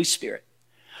receive the Holy Spirit.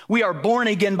 We are born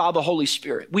again by the Holy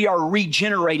Spirit. We are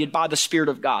regenerated by the Spirit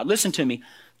of God. Listen to me.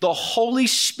 The Holy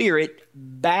Spirit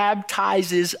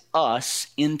baptizes us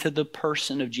into the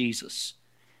person of Jesus.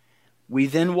 We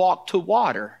then walk to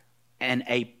water, and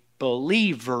a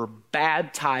believer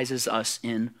baptizes us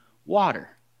in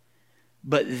water.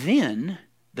 But then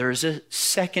there's a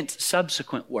second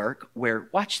subsequent work where,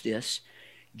 watch this,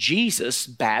 Jesus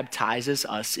baptizes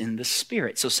us in the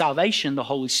Spirit. So salvation, the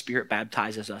Holy Spirit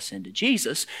baptizes us into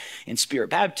Jesus. In Spirit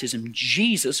baptism,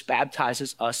 Jesus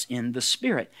baptizes us in the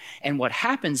Spirit. And what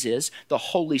happens is the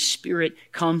Holy Spirit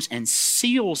comes and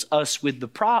seals us with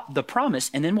the promise.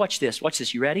 And then watch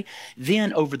this, you ready?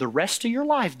 Then over the rest of your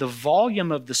life, the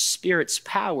volume of the Spirit's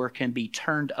power can be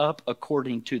turned up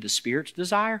according to the Spirit's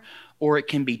desire, or it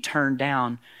can be turned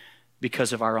down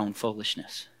because of our own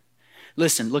foolishness.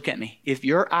 Listen, look at me. If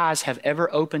your eyes have ever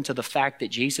opened to the fact that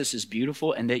Jesus is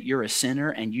beautiful and that you're a sinner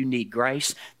and you need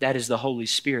grace, that is the Holy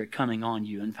Spirit coming on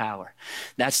you in power.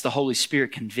 That's the Holy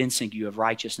Spirit convincing you of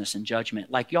righteousness and judgment.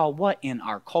 Like, y'all, what in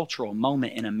our cultural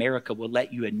moment in America will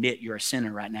let you admit you're a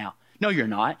sinner right now? No, you're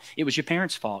not. It was your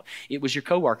parents' fault. It was your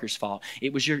coworker's fault.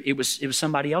 It was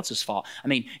somebody else's fault. I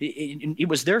mean, it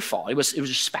was their fault. It was your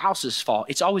spouse's fault.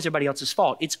 It's always everybody else's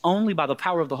fault. It's only by the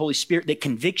power of the Holy Spirit that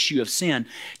convicts you of sin.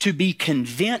 To be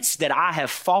convinced that I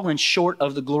have fallen short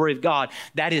of the glory of God,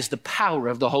 that is the power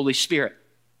of the Holy Spirit.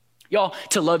 Y'all,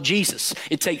 to love Jesus,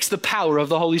 it takes the power of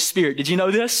the Holy Spirit. Did you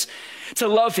know this? To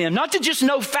love him, not to just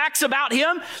know facts about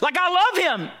him. Like, I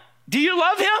love him. Do you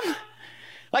love him?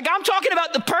 Like, I'm talking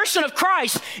about the person of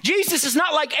Christ. Jesus is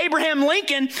not like Abraham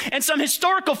Lincoln and some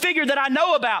historical figure that I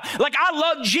know about. Like, I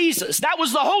love Jesus. That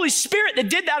was the Holy Spirit that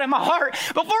did that in my heart.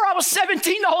 Before I was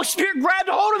 17, the Holy Spirit grabbed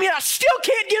a hold of me, and I still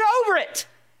can't get over it.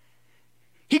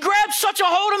 He grabbed such a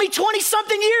hold of me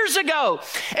 20-something years ago,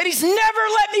 and he's never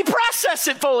let me process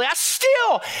it fully. I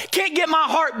still can't get my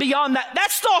heart beyond that.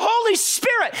 That's the Holy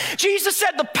Spirit. Jesus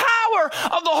said the power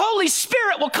of the Holy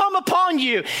Spirit will come upon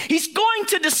you. He's going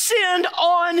to descend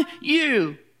on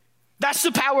you. That's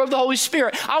the power of the Holy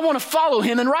Spirit. I want to follow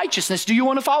him in righteousness. Do you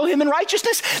want to follow him in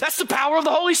righteousness? That's the power of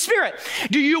the Holy Spirit.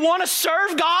 Do you want to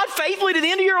serve God faithfully to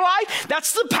the end of your life?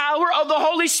 That's the power of the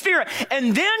Holy Spirit.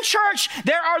 And then, church,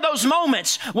 there are those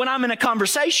moments when I'm in a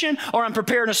conversation, or I'm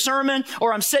preparing a sermon,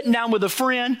 or I'm sitting down with a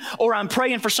friend, or I'm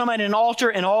praying for somebody at an altar,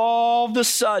 and all of a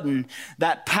sudden,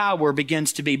 that power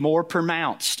begins to be more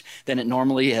pronounced than it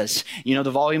normally is. You know, the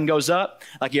volume goes up.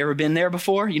 Like, you ever been there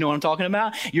before? You know what I'm talking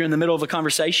about? You're in the middle of a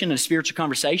conversation, and spiritual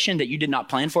conversation that you did not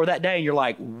plan for that day, and you're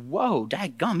like, whoa,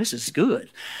 daggum, this is good.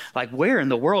 Like, where in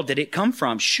the world did it come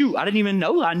from? Shoot, I didn't even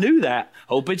know I knew that.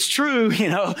 Hope it's true, you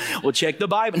know. We'll check the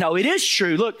Bible. No, it is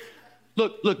true. Look,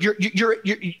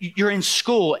 you're in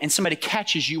school, and somebody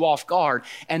catches you off guard,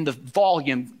 and the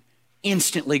volume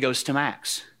instantly goes to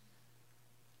max.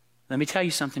 Let me tell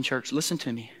you something, church. Listen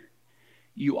to me.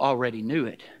 You already knew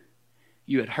it.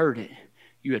 You had heard it.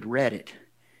 You had read it.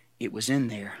 It was in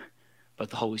there. But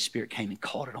the Holy Spirit came and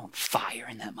caught it on fire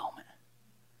in that moment.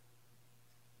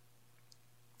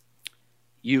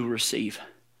 You receive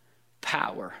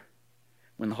power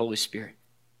when the Holy Spirit.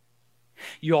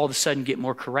 You all of a sudden get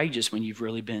more courageous when you've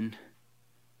really been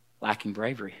lacking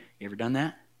bravery. You ever done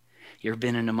that? You ever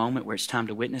been in a moment where it's time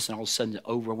to witness, and all of a sudden the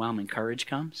overwhelming courage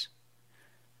comes?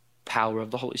 Power of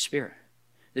the Holy Spirit.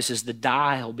 This is the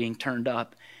dial being turned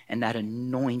up, and that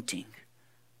anointing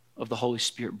of the Holy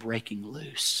Spirit breaking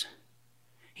loose.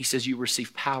 He says you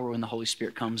receive power when the Holy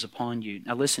Spirit comes upon you.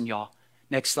 Now listen, y'all.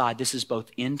 Next slide. This is both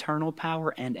internal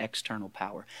power and external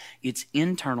power. It's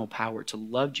internal power to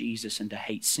love Jesus and to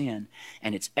hate sin,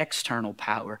 and it's external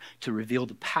power to reveal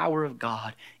the power of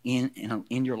God in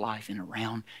your life and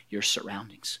around your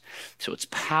surroundings. So it's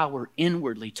power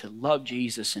inwardly to love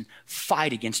Jesus and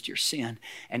fight against your sin,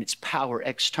 and it's power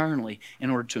externally in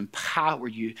order to empower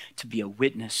you to be a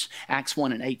witness. Acts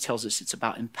 1:8 tells us it's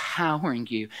about empowering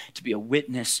you to be a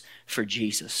witness for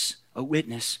Jesus. A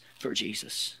witness for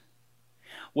Jesus.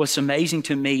 What's amazing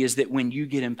to me is that when you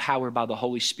get empowered by the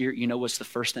Holy Spirit, you know what's the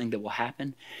first thing that will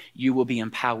happen? You will be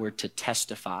empowered to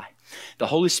testify. The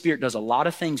Holy Spirit does a lot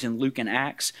of things in Luke and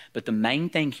Acts, but the main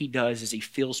thing he does is he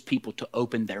fills people to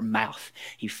open their mouth.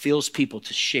 He fills people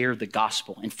to share the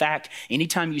gospel. In fact,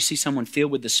 anytime you see someone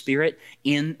filled with the Spirit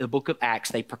in the book of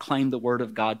Acts, they proclaim the word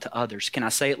of God to others. Can I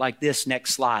say it like this?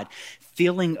 Next slide.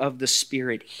 Filling of the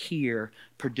Spirit here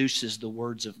produces the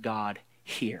words of God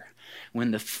here.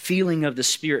 When the feeling of the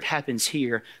Spirit happens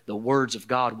here, the words of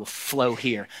God will flow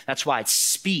here. That's why it's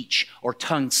speech or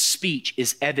tongue speech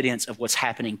is evidence of what's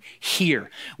happening here.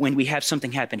 When we have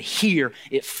something happen here,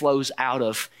 it flows out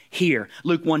of here.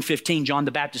 Luke 1:15, John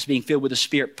the Baptist being filled with the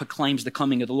Spirit proclaims the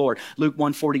coming of the Lord. Luke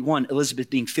 1:41, Elizabeth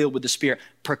being filled with the Spirit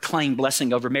proclaimed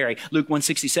blessing over Mary. Luke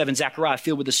 1:67, Zechariah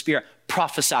filled with the Spirit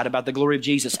prophesied about the glory of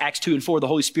Jesus. Acts 2 and 4, the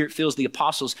Holy Spirit fills the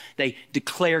apostles. They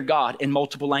declare God in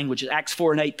multiple languages. Acts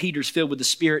 4 and 8, Peter's filled with the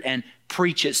Spirit and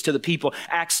preaches to the people.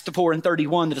 Acts 4 and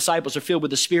 31, the disciples are filled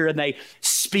with the Spirit and they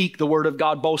speak the word of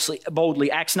God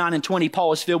boldly. Acts 9 and 20,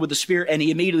 Paul is filled with the Spirit and he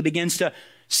immediately begins to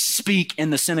speak in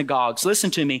the synagogues. Listen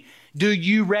to me. Do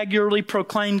you regularly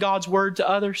proclaim God's word to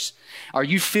others? Are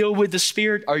you filled with the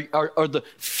Spirit? Are the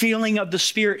feeling of the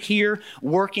Spirit here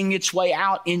working its way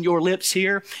out in your lips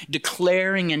here,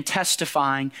 declaring and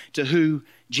testifying to who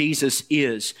Jesus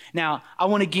is? Now, I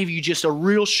want to give you just a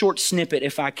real short snippet,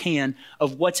 if I can,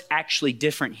 of what's actually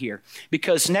different here.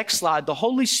 Because next slide, the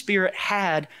Holy Spirit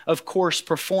had, of course,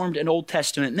 performed an Old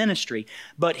Testament ministry,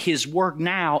 but his work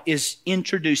now is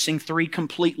introducing three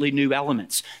completely new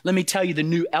elements. Let me tell you the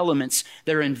new elements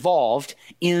that are involved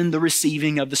in the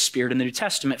receiving of the Spirit in the New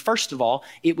Testament. First of all,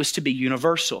 it was to be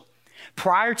universal.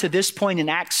 Prior to this point in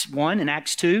Acts 1 and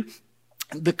Acts 2,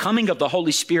 the coming of the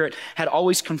Holy Spirit had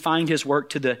always confined his work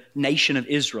to the nation of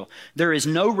Israel. There is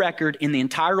no record in the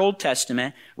entire Old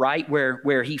Testament, right,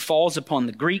 where he falls upon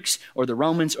the Greeks or the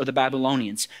Romans or the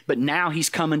Babylonians. But now he's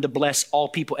coming to bless all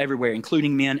people everywhere,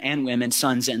 including men and women,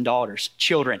 sons and daughters,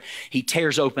 children. He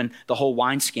tears open the whole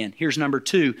wineskin. Here's number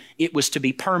two. It was to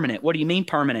be permanent. What do you mean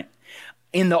permanent?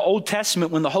 In the Old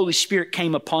Testament, when the Holy Spirit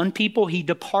came upon people, he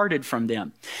departed from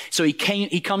them. So he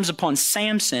comes upon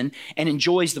Samson and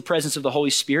enjoys the presence of the Holy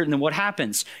Spirit. And then what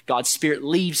happens? God's Spirit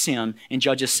leaves him in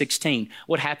Judges 16.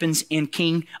 What happens in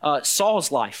King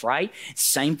Saul's life, right?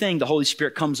 Same thing. The Holy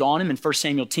Spirit comes on him in 1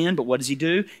 Samuel 10, but what does he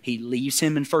do? He leaves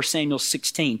him in 1 Samuel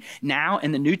 16. Now,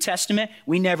 in the New Testament,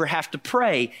 we never have to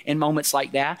pray in moments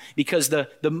like that because the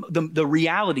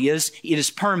reality is it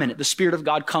is permanent. The Spirit of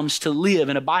God comes to live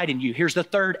and abide in you. Here's the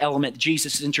third element that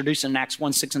Jesus is introducing in Acts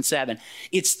 1, 6, and 7.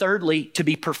 It's thirdly to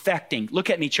be perfecting.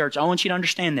 Look at me, church. I want you to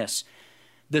understand this.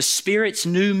 The Spirit's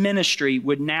new ministry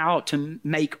would now to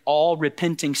make all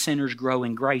repenting sinners grow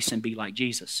in grace and be like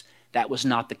Jesus. That was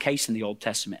not the case in the Old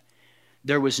Testament.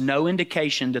 There was no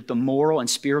indication that the moral and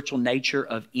spiritual nature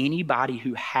of anybody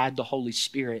who had the Holy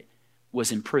Spirit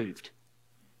was improved.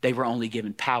 They were only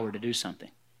given power to do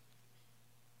something.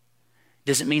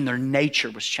 Doesn't mean their nature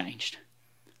was changed.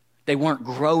 They weren't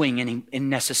growing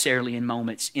necessarily in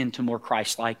moments into more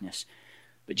Christ-likeness.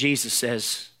 But Jesus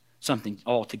says something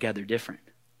altogether different.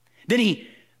 Then he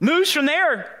moves from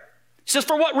there. He says,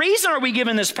 for what reason are we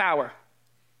given this power?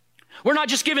 We're not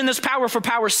just given this power for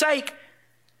power's sake.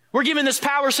 We're given this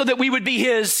power so that we would be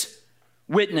his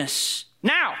witness.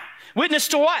 Now, witness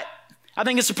to what? I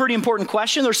think it's a pretty important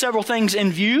question. There are several things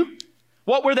in view.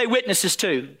 What were they witnesses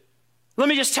to? Let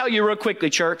me just tell you real quickly,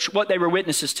 church, what they were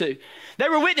witnesses to. They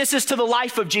were witnesses to the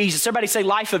life of Jesus. Everybody say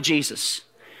life of Jesus.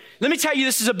 Let me tell you,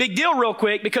 this is a big deal real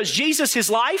quick because Jesus, his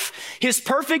life, his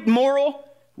perfect moral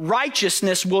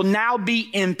righteousness will now be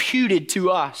imputed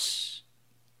to us.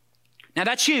 Now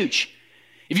that's huge.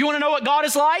 If you want to know what God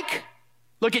is like,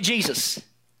 look at Jesus.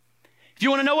 If you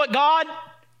want to know what God,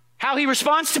 how he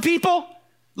responds to people,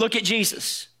 look at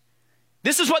Jesus.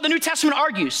 This is what the New Testament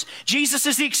argues. Jesus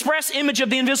is the express image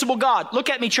of the invisible God. Look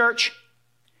at me, church.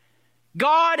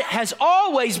 God has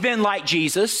always been like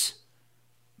Jesus.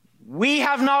 We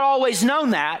have not always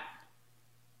known that.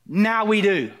 Now we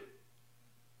do.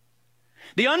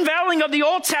 The unveiling of the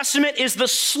Old Testament is the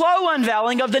slow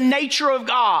unveiling of the nature of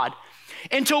God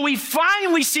until we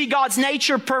finally see God's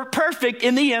nature perfect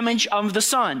in the image of the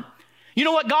Son. You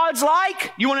know what God's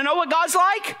like? You want to know what God's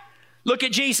like? Look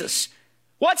at Jesus.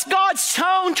 What's God's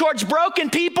tone towards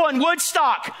broken people in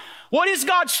Woodstock? What is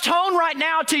God's tone right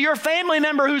now to your family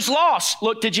member who's lost?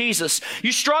 Look to Jesus.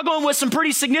 You struggling with some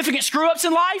pretty significant screw-ups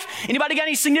in life? Anybody got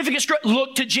any significant screw-ups?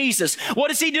 Look to Jesus. What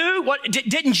does he do?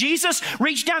 Didn't Jesus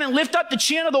reach down and lift up the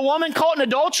chin of the woman caught in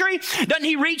adultery? Doesn't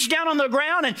he reach down on the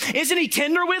ground and isn't he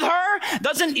tender with her?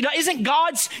 Isn't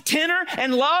God's tenor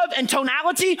and love and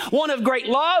tonality one of great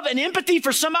love and empathy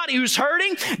for somebody who's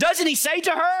hurting? Doesn't he say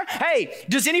to her, hey,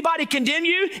 does anybody condemn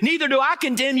you? Neither do I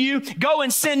condemn you. Go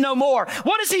and sin no more.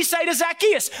 What does he say to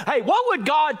Zacchaeus? Hey, what would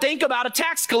God think about a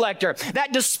tax collector?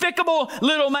 That despicable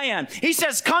little man. He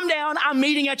says, come down, I'm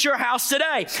meeting at your house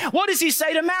today. What does he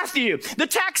say to Matthew? The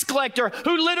tax collector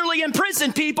who literally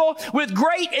imprisoned people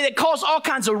it caused all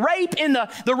kinds of rape in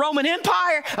the Roman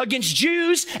Empire against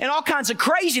Jews and all kinds of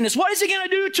craziness. What is he going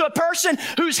to do to a person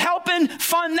who's helping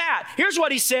fund that? Here's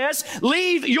what he says,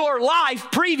 leave your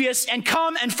life previous and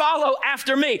come and follow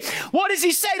after me. What does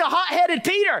he say to hot-headed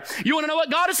Peter? You want to know what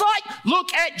God is like?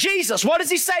 Look at Jesus. What does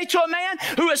he say to a man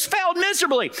who has failed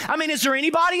miserably? I mean, is there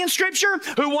anybody in Scripture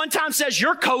who one time says,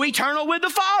 you're co-eternal with the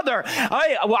Father?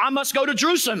 Hey, well, I must go to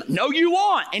Jerusalem. No, you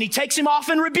won't. And he takes him off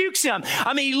and rebukes him.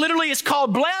 I mean, he literally is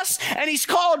called blessed, and he's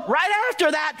called right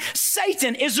after that,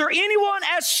 Satan. Is there anyone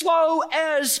as slow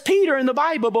as Peter in the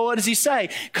Bible? But what does he say?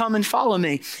 Come and follow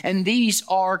me. And these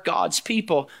are God's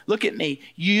people. Look at me.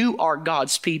 You are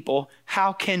God's people.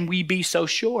 How can we be so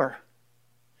sure?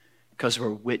 Because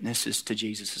we're witnesses to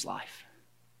Jesus' life.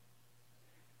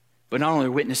 But not only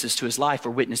witnesses to his life,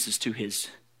 we're witnesses to his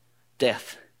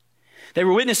death. They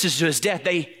were witnesses to his death.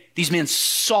 These men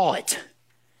saw it.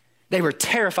 They were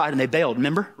terrified and they bailed,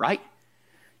 remember, right?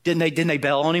 Didn't they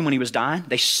bail on him when he was dying?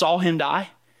 They saw him die.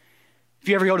 If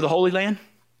you ever go to the Holy Land,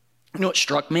 you know what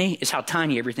struck me is how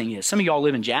tiny everything is. Some of y'all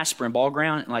live in Jasper and Ball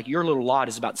Ground, and like your little lot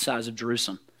is about the size of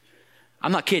Jerusalem.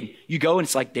 I'm not kidding. You go and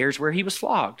it's like, there's where he was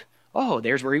flogged. Oh,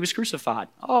 there's where he was crucified.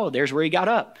 Oh, there's where he got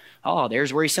up. Oh,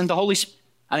 there's where he sent the Holy Spirit.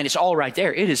 I mean, it's all right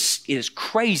there. It is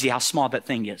crazy how small that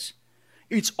thing is.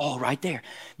 It's all right there.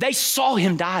 They saw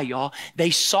him die, y'all.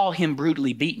 They saw him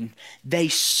brutally beaten. They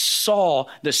saw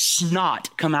the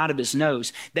snot come out of his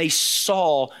nose. They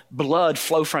saw blood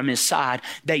flow from his side.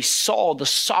 They saw the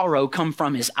sorrow come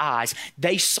from his eyes.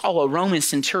 They saw a Roman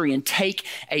centurion take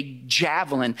a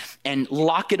javelin and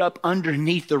lock it up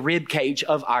underneath the rib cage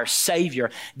of our Savior.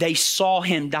 They saw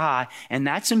him die, and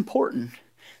that's important.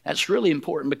 That's really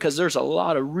important because there's a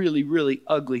lot of really, really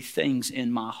ugly things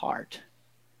in my heart.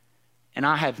 And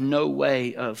I have no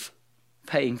way of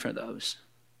paying for those.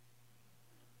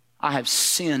 I have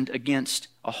sinned against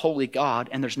a holy God,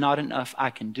 and there's not enough I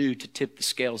can do to tip the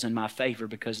scales in my favor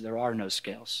because there are no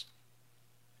scales.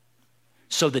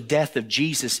 So the death of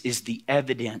Jesus is the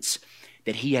evidence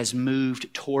that he has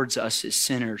moved towards us as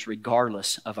sinners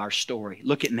regardless of our story.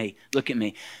 Look at me. Look at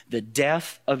me. The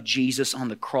death of Jesus on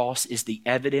the cross is the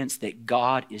evidence that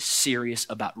God is serious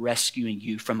about rescuing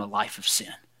you from a life of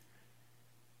sin.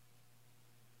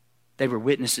 They were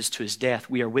witnesses to his death.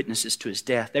 We are witnesses to his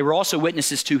death. They were also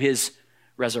witnesses to his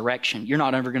resurrection. You're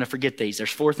not ever going to forget these.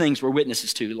 There's 4 things we're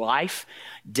witnesses to: life,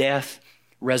 death,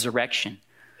 resurrection.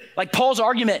 Like Paul's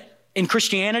argument in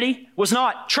Christianity was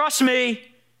not, trust me,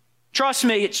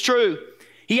 it's true.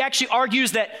 He actually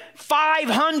argues that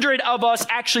 500 of us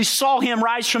actually saw him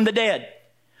rise from the dead,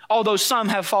 although some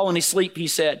have fallen asleep, he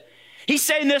said. He's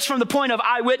saying this from the point of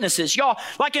eyewitnesses. Y'all,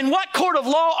 like in what court of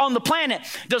law on the planet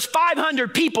does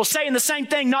 500 people saying the same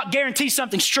thing not guarantee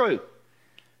something's true?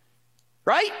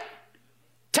 Right?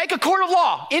 Take a court of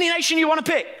law, any nation you want to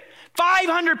pick.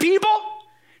 500 people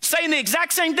saying the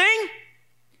exact same thing?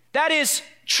 That is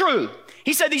true.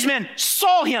 He said these men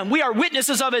saw him. We are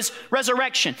witnesses of his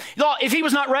resurrection. If he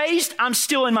was not raised, I'm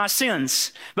still in my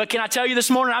sins. But can I tell you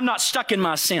this morning, I'm not stuck in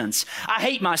my sins. I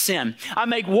hate my sin. I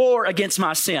make war against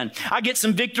my sin. I get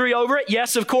some victory over it.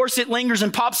 Yes, of course, it lingers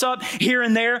and pops up here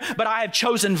and there, but I have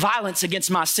chosen violence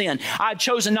against my sin. I've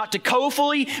chosen not to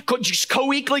just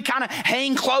co-equally kind of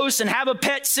hang close and have a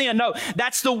pet sin. No,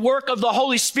 that's the work of the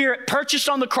Holy Spirit purchased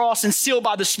on the cross and sealed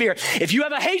by the Spirit. If you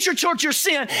have a hatred towards your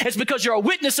sin, it's because you're a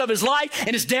witness of his life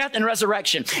and his death and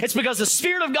resurrection. It's because the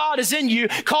Spirit of God is in you,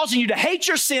 causing you to hate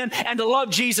your sin and to love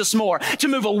Jesus more, to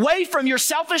move away from your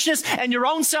selfishness and your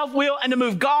own self-will and to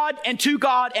move God and to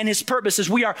God and his purposes.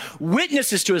 We are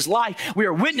witnesses to his life. We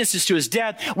are witnesses to his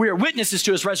death. We are witnesses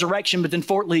to his resurrection, but then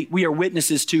fourthly, we are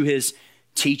witnesses to his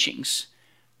teachings.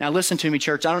 Now listen to me,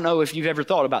 church. I don't know if you've ever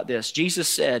thought about this. Jesus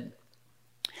said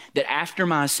that after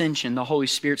my ascension, the Holy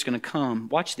Spirit's going to come.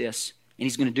 Watch this. And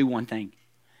he's going to do one thing.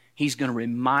 He's going to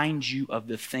remind you of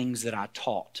the things that I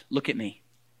taught. Look at me.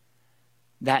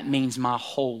 That means my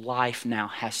whole life now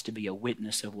has to be a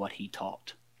witness of what he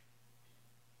taught.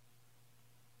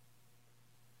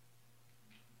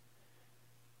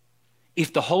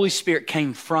 If the Holy Spirit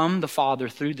came from the Father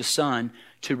through the Son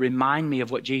to remind me of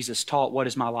what Jesus taught, what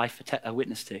is my life a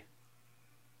witness to?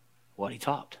 What he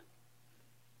taught.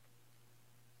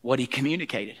 What he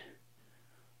communicated.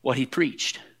 What he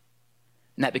preached.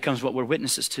 And that becomes what we're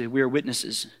witnesses to. We are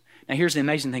witnesses. Now here's the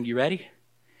amazing thing. You ready?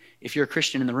 If you're a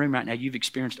Christian in the room right now, you've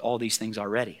experienced all these things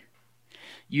already.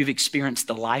 You've experienced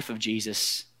the life of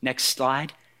Jesus. Next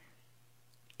slide.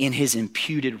 In his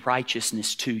imputed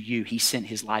righteousness to you, he sent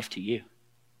his life to you.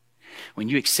 When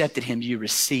you accepted him, you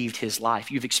received his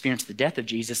life. You've experienced the death of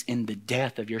Jesus in the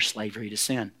death of your slavery to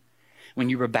sin. When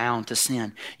you were bound to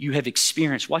sin, you have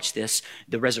experienced, watch this,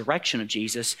 the resurrection of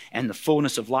Jesus and the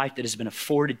fullness of life that has been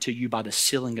afforded to you by the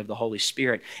sealing of the Holy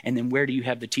Spirit. And then where do you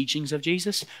have the teachings of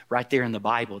Jesus? Right there in the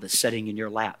Bible that's sitting in your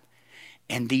lap.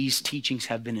 And these teachings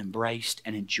have been embraced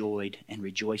and enjoyed and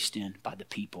rejoiced in by the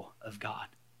people of God.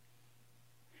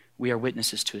 We are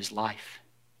witnesses to his life,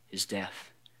 his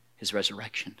death, his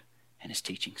resurrection, and his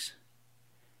teachings.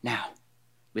 Now,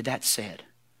 with that said,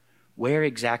 where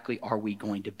exactly are we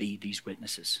going to be these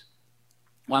witnesses?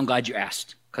 Well, I'm glad you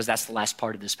asked, because that's the last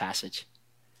part of this passage.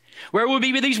 Where will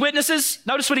we be these witnesses?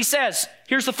 Notice what he says.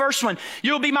 Here's the first one.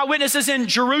 You will be my witnesses in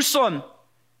Jerusalem.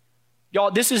 Y'all,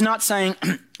 this is not saying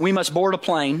we must board a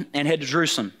plane and head to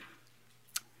Jerusalem.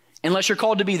 Unless you're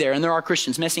called to be there, and there are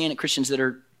Christians, Messianic Christians that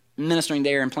are ministering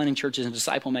there and planting churches and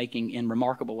disciple making in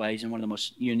remarkable ways in one of the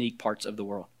most unique parts of the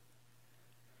world.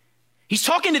 He's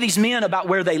talking to these men about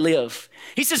where they live.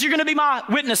 He says, you're going to be my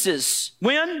witnesses.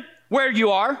 When? Where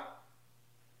you are.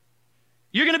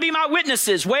 You're going to be my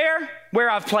witnesses. Where? Where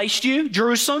I've placed you,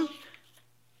 Jerusalem.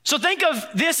 So think of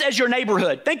this as your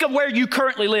neighborhood. Think of where you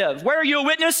currently live. Where are you a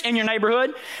witness? In your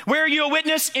neighborhood. Where are you a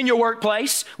witness? In your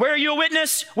workplace. Where are you a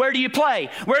witness? Where do you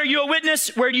play? Where are you a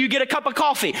witness? Where do you get a cup of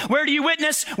coffee? Where do you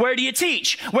witness? Where do you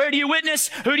teach? Where do you witness?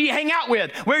 Who do you hang out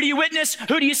with? Where do you witness?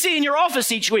 Who do you see in your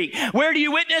office each week? Where do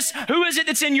you witness? Who is it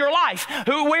that's in your life?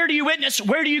 Where do you witness?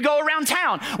 Where do you go around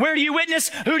town? Where do you witness?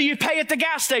 Who do you pay at the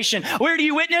gas station? Where do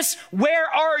you witness? Where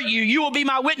are you? You will be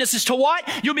my witnesses to what?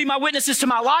 You'll be my witnesses to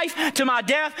my life, to my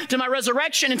death, to my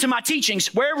resurrection, and to my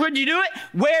teachings. Where would you do it?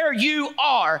 Where you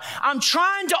are. I'm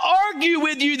trying to argue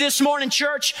with you this morning,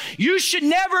 church. You should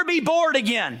never be bored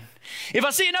again. If I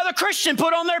see another Christian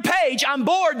put on their page, I'm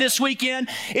bored this weekend,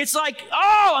 it's like,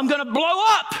 oh, I'm going to blow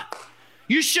up.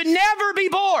 You should never be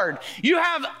bored. You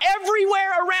have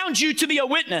everywhere around you to be a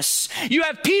witness. You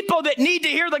have people that need to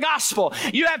hear the gospel.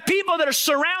 You have people that are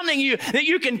surrounding you that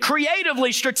you can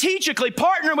creatively, strategically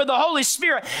partner with the Holy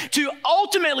Spirit to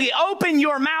ultimately open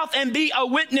your mouth and be a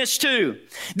witness to.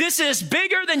 This is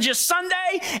bigger than just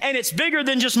Sunday, and it's bigger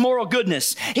than just moral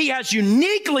goodness. He has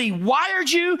uniquely wired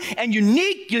you and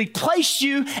uniquely placed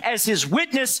you as his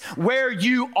witness where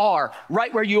you are,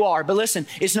 right where you are. But listen,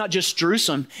 it's not just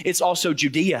Jerusalem, it's also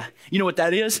Judea. You know what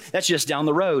that is? That's just down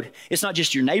the road. It's not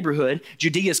just your neighborhood.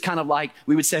 Judea is kind of like,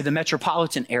 we would say, the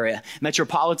metropolitan area,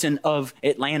 metropolitan of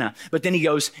Atlanta. But then he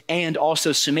goes, and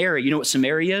also Samaria. You know what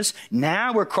Samaria is?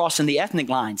 Now we're crossing the ethnic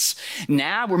lines.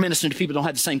 Now we're ministering to people who don't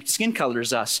have the same skin color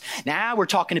as us. Now we're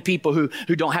talking to people who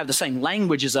don't have the same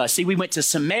language as us. See, we went to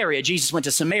Samaria. Jesus went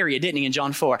to Samaria, didn't he, in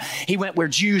John 4? He went where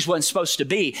Jews wasn't supposed to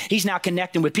be. He's now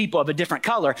connecting with people of a different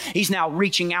color. He's now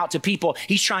reaching out to people.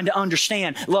 He's trying to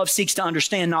understand. Love seeks to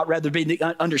understand, not rather be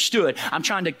understood. I'm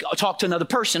trying to talk to another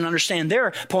person and understand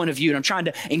their point of view. And I'm trying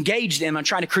to engage them. I'm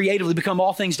trying to creatively become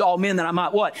all things to all men that I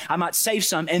might what? I might save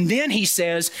some. And then he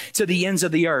says to the ends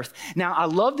of the earth. Now, I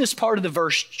love this part of the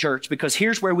verse, church, because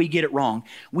here's where we get it wrong.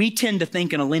 We tend to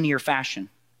think in a linear fashion.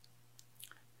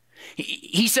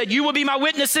 He said, you will be my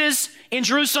witnesses in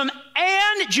Jerusalem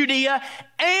and Judea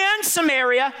and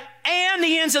Samaria and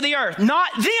the ends of the earth.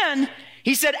 Not then.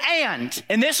 He said,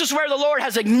 and this is where the Lord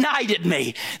has ignited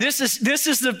me. This is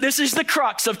the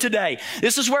crux of today.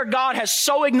 This is where God has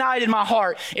so ignited my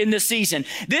heart in this season.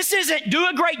 This isn't do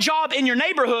a great job in your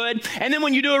neighborhood, and then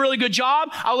when you do a really good job,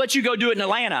 I'll let you go do it in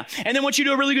Atlanta. And then once you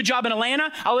do a really good job in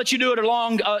Atlanta, I'll let you do it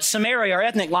along Samaria or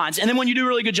ethnic lines. And then when you do a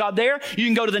really good job there, you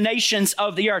can go to the nations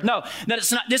of the earth. No,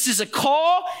 that's not. This is a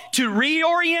call to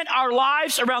reorient our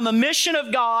lives around the mission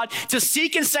of God to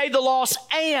seek and save the lost,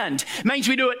 and means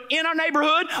we do it in our neighborhood,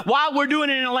 while we're doing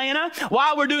it in Atlanta,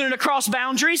 while we're doing it across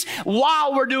boundaries,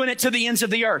 while we're doing it to the ends of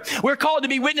the earth. We're called to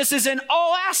be witnesses in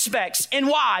all aspects. And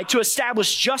why? To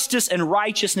establish justice and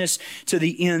righteousness to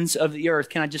the ends of the earth.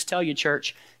 Can I just tell you,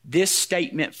 church, this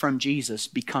statement from Jesus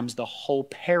becomes the whole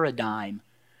paradigm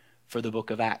for the book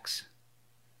of Acts.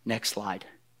 Next slide.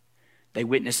 They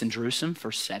witness in Jerusalem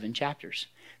for 7 chapters.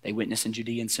 They witness in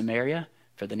Judea and Samaria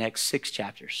for the next 6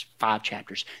 chapters, 5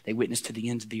 chapters. They witness to the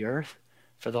ends of the earth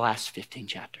for the last 15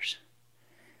 chapters.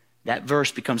 that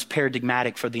verse becomes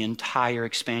paradigmatic for the entire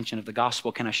expansion of the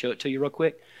gospel. Can I show it to you real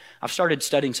quick? I've started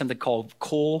studying something called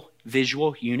cool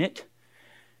visual unit.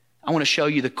 I want to show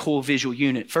you the cool visual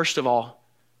unit. First of all,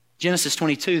 Genesis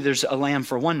 22, there's a lamb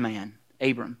for one man,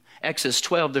 Abram. Exodus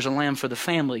 12, there's a lamb for the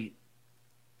family.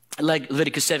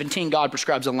 Leviticus 17, God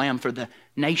prescribes a lamb for the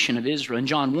nation of Israel. In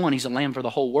John 1, he's a lamb for the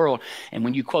whole world. And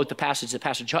when you quote the passage that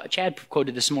Pastor Chad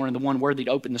quoted this morning, the one worthy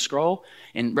to open the scroll,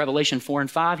 in Revelation 4 and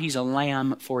 5, he's a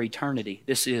lamb for eternity.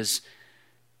 This is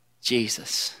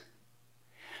Jesus.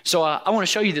 So I want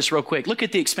to show you this real quick. Look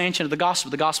at the expansion of the gospel.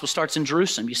 The gospel starts in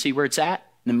Jerusalem. You see where it's at?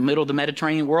 In the middle of the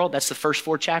Mediterranean world. That's the first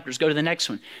 4 chapters. Go to the next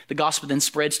one. The gospel then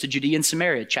spreads to Judea and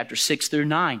Samaria, chapters 6 through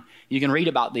 9. You can read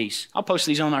about these. I'll post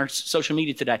these on our social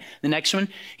media today. The next one,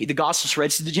 the gospel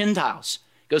spreads to the Gentiles.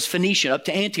 It goes Phoenicia up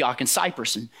to Antioch and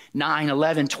Cyprus in 9,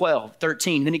 11, 12,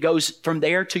 13. Then it goes from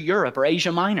there to Europe or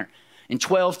Asia Minor. In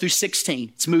 12 through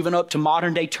 16, it's moving up to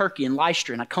modern-day Turkey and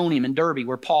Lystra and Iconium and Derbe,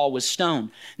 where Paul was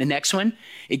stoned. The next one,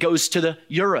 it goes to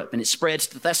Europe, and it spreads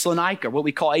to Thessalonica, what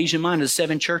we call Asia Minor, the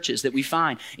 7 churches that we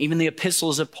find. Even the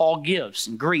epistles that Paul gives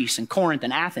in Greece and Corinth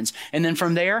and Athens. And then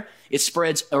from there, it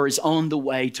spreads or is on the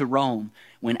way to Rome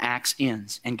when Acts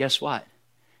ends. And guess what?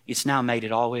 It's now made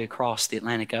it all the way across the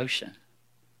Atlantic Ocean.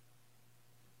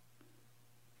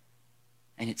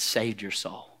 And it's saved your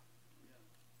soul.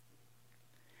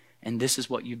 And this is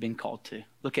what you've been called to.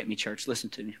 Look at me, church. Listen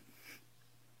to me.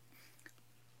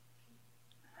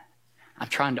 I'm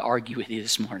trying to argue with you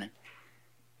this morning.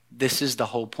 This is the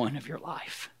whole point of your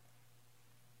life.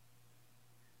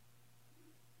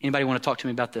 Anybody want to talk to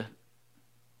me about the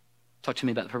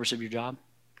purpose of your job?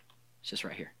 It's just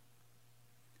right here.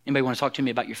 Anybody want to talk to me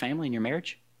about your family and your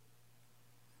marriage?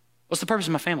 What's the purpose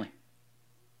of my family?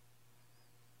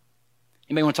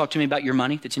 Anybody want to talk to me about your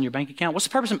money that's in your bank account? What's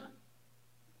the purpose of...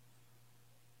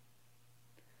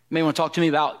 You may want to talk to me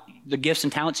about the gifts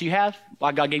and talents you have,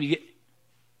 why God gave you.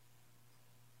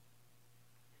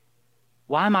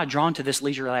 Why am I drawn to this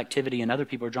leisurely activity and other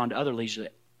people are drawn to other leisurely?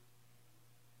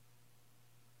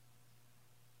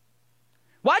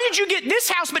 Why did you get this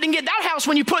house but didn't get that house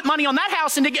when you put money on that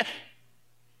house and to get...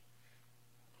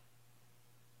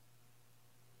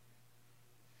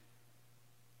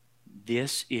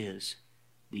 This is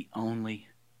the only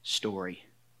story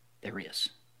there is.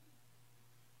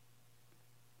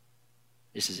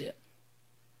 This is it.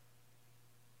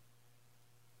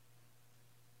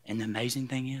 And the amazing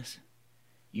thing is,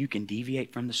 you can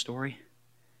deviate from the story,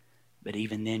 but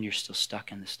even then you're still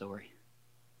stuck in the story.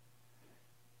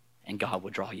 And God will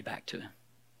draw you back to Him.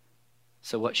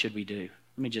 So what should we do?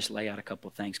 Let me just lay out a couple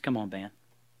of things. Come on, band.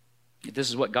 If this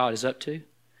is what God is up to,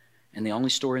 and the only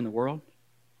story in the world,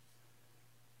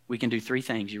 we can do 3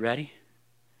 things. You ready?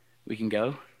 We can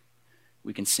go,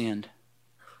 we can sin,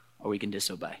 or we can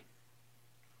disobey.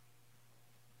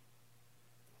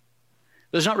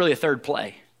 There's not really a third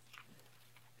play.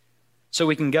 So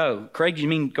we can go. Craig, you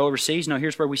mean go overseas? No,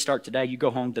 here's where we start today. You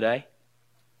go home today.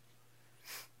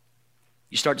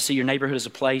 You start to see your neighborhood as a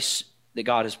place that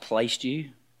God has placed you.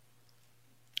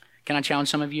 Can I challenge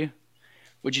some of you?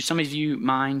 Would some of you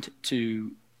mind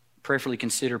to prayerfully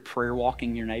consider prayer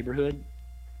walking your neighborhood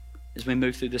as we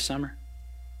move through this summer?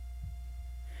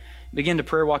 Begin to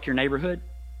prayer walk your neighborhood.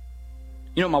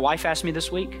 You know what my wife asked me this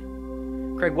week?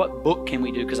 Craig, what book can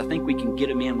we do? Because I think we can get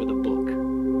them in with a book.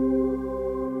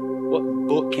 What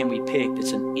book can we pick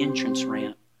that's an entrance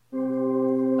ramp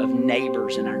of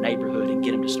neighbors in our neighborhood and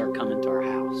get them to start coming to our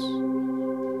house?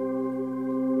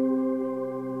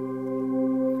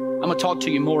 I'm going to talk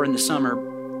to you more in the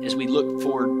summer as we look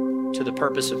forward to the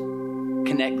purpose of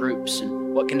connect groups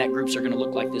and what connect groups are going to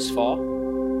look like this fall.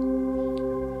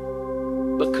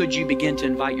 But could you begin to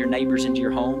invite your neighbors into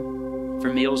your home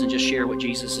for meals and just share what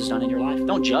Jesus has done in your life?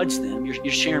 Don't judge them.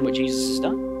 You're sharing what Jesus has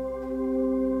done.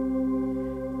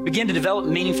 Begin to develop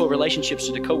meaningful relationships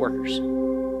with the coworkers. It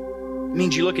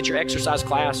means you look at your exercise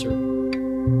class or,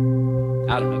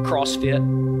 I don't know, CrossFit,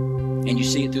 and you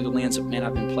see it through the lens of, man,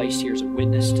 I've been placed here as a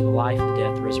witness to the life, the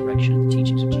death, the resurrection, and the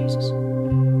teachings of Jesus.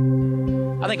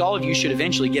 I think all of you should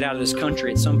eventually get out of this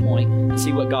country at some point and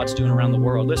see what God's doing around the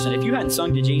world. Listen, if you hadn't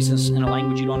sung to Jesus in a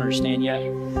language you don't understand yet,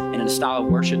 and in a style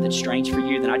of worship that's strange for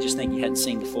you, then I just think you hadn't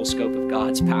seen the full scope of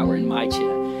God's power and might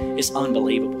yet. It's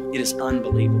unbelievable. It is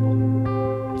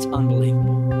unbelievable. It's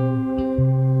unbelievable.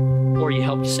 Or you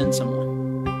help to send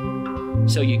someone.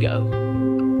 So you go,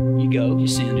 you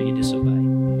sin, or you disobey.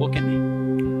 Look at me.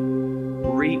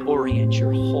 Reorient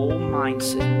your whole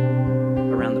mindset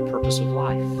around the purpose of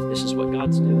life. This is what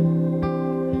God's doing.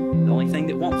 The only thing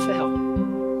that won't fail.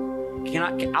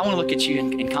 I want to look at you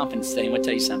in confidence today. I'm going to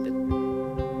tell you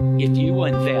something. If you will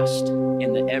invest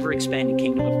in the ever-expanding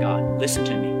kingdom of God, listen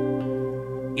to me,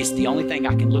 it's the only thing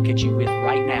I can look at you with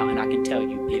right now, and I can tell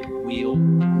you it will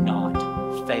not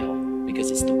fail, because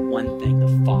it's the one thing the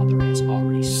Father has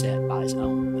already set by His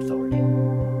own authority.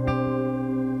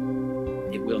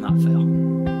 It will not fail.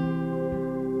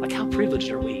 Like, how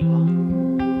privileged are we, y'all?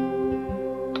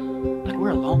 Like,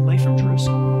 we're a long way from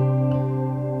Jerusalem.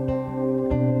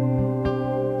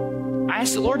 I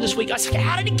asked the Lord this week, I said,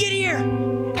 how did He get here?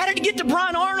 How did He get to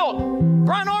Brian Arnold?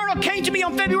 Brian Arnold came to me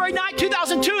on February 9,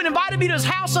 2002 and invited me to his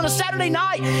house on a Saturday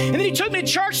night. And then he took me to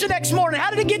church the next morning. How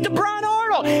did it get to Brian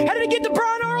Arnold? How did it get to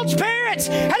Brian Arnold's parents?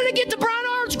 How did it get to Brian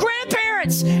Arnold's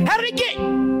grandparents? How did it get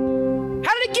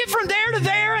from there to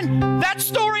there and that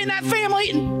story and that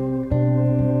family?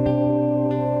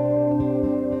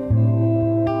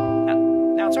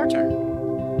 Now it's our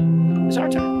turn. It's our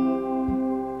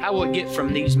turn. How will it get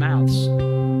from these mouths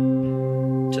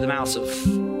to the mouths of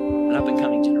an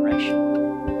up-and-coming generation?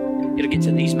 It'll get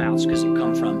to these mouths because it'll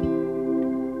come from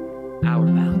our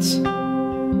mouths.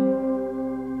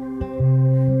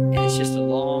 And it's just a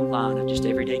long line of just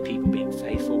everyday people being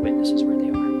faithful witnesses where they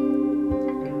are.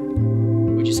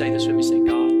 Would you say this with me? Say,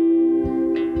 God,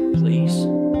 please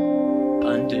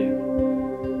undo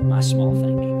my small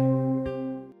thinking.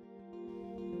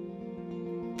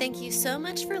 Thank you so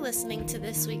much for listening to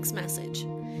this week's message.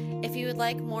 If you would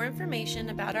like more information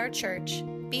about our church,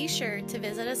 be sure to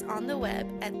visit us on the web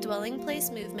at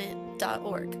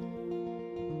dwellingplacemovement.org.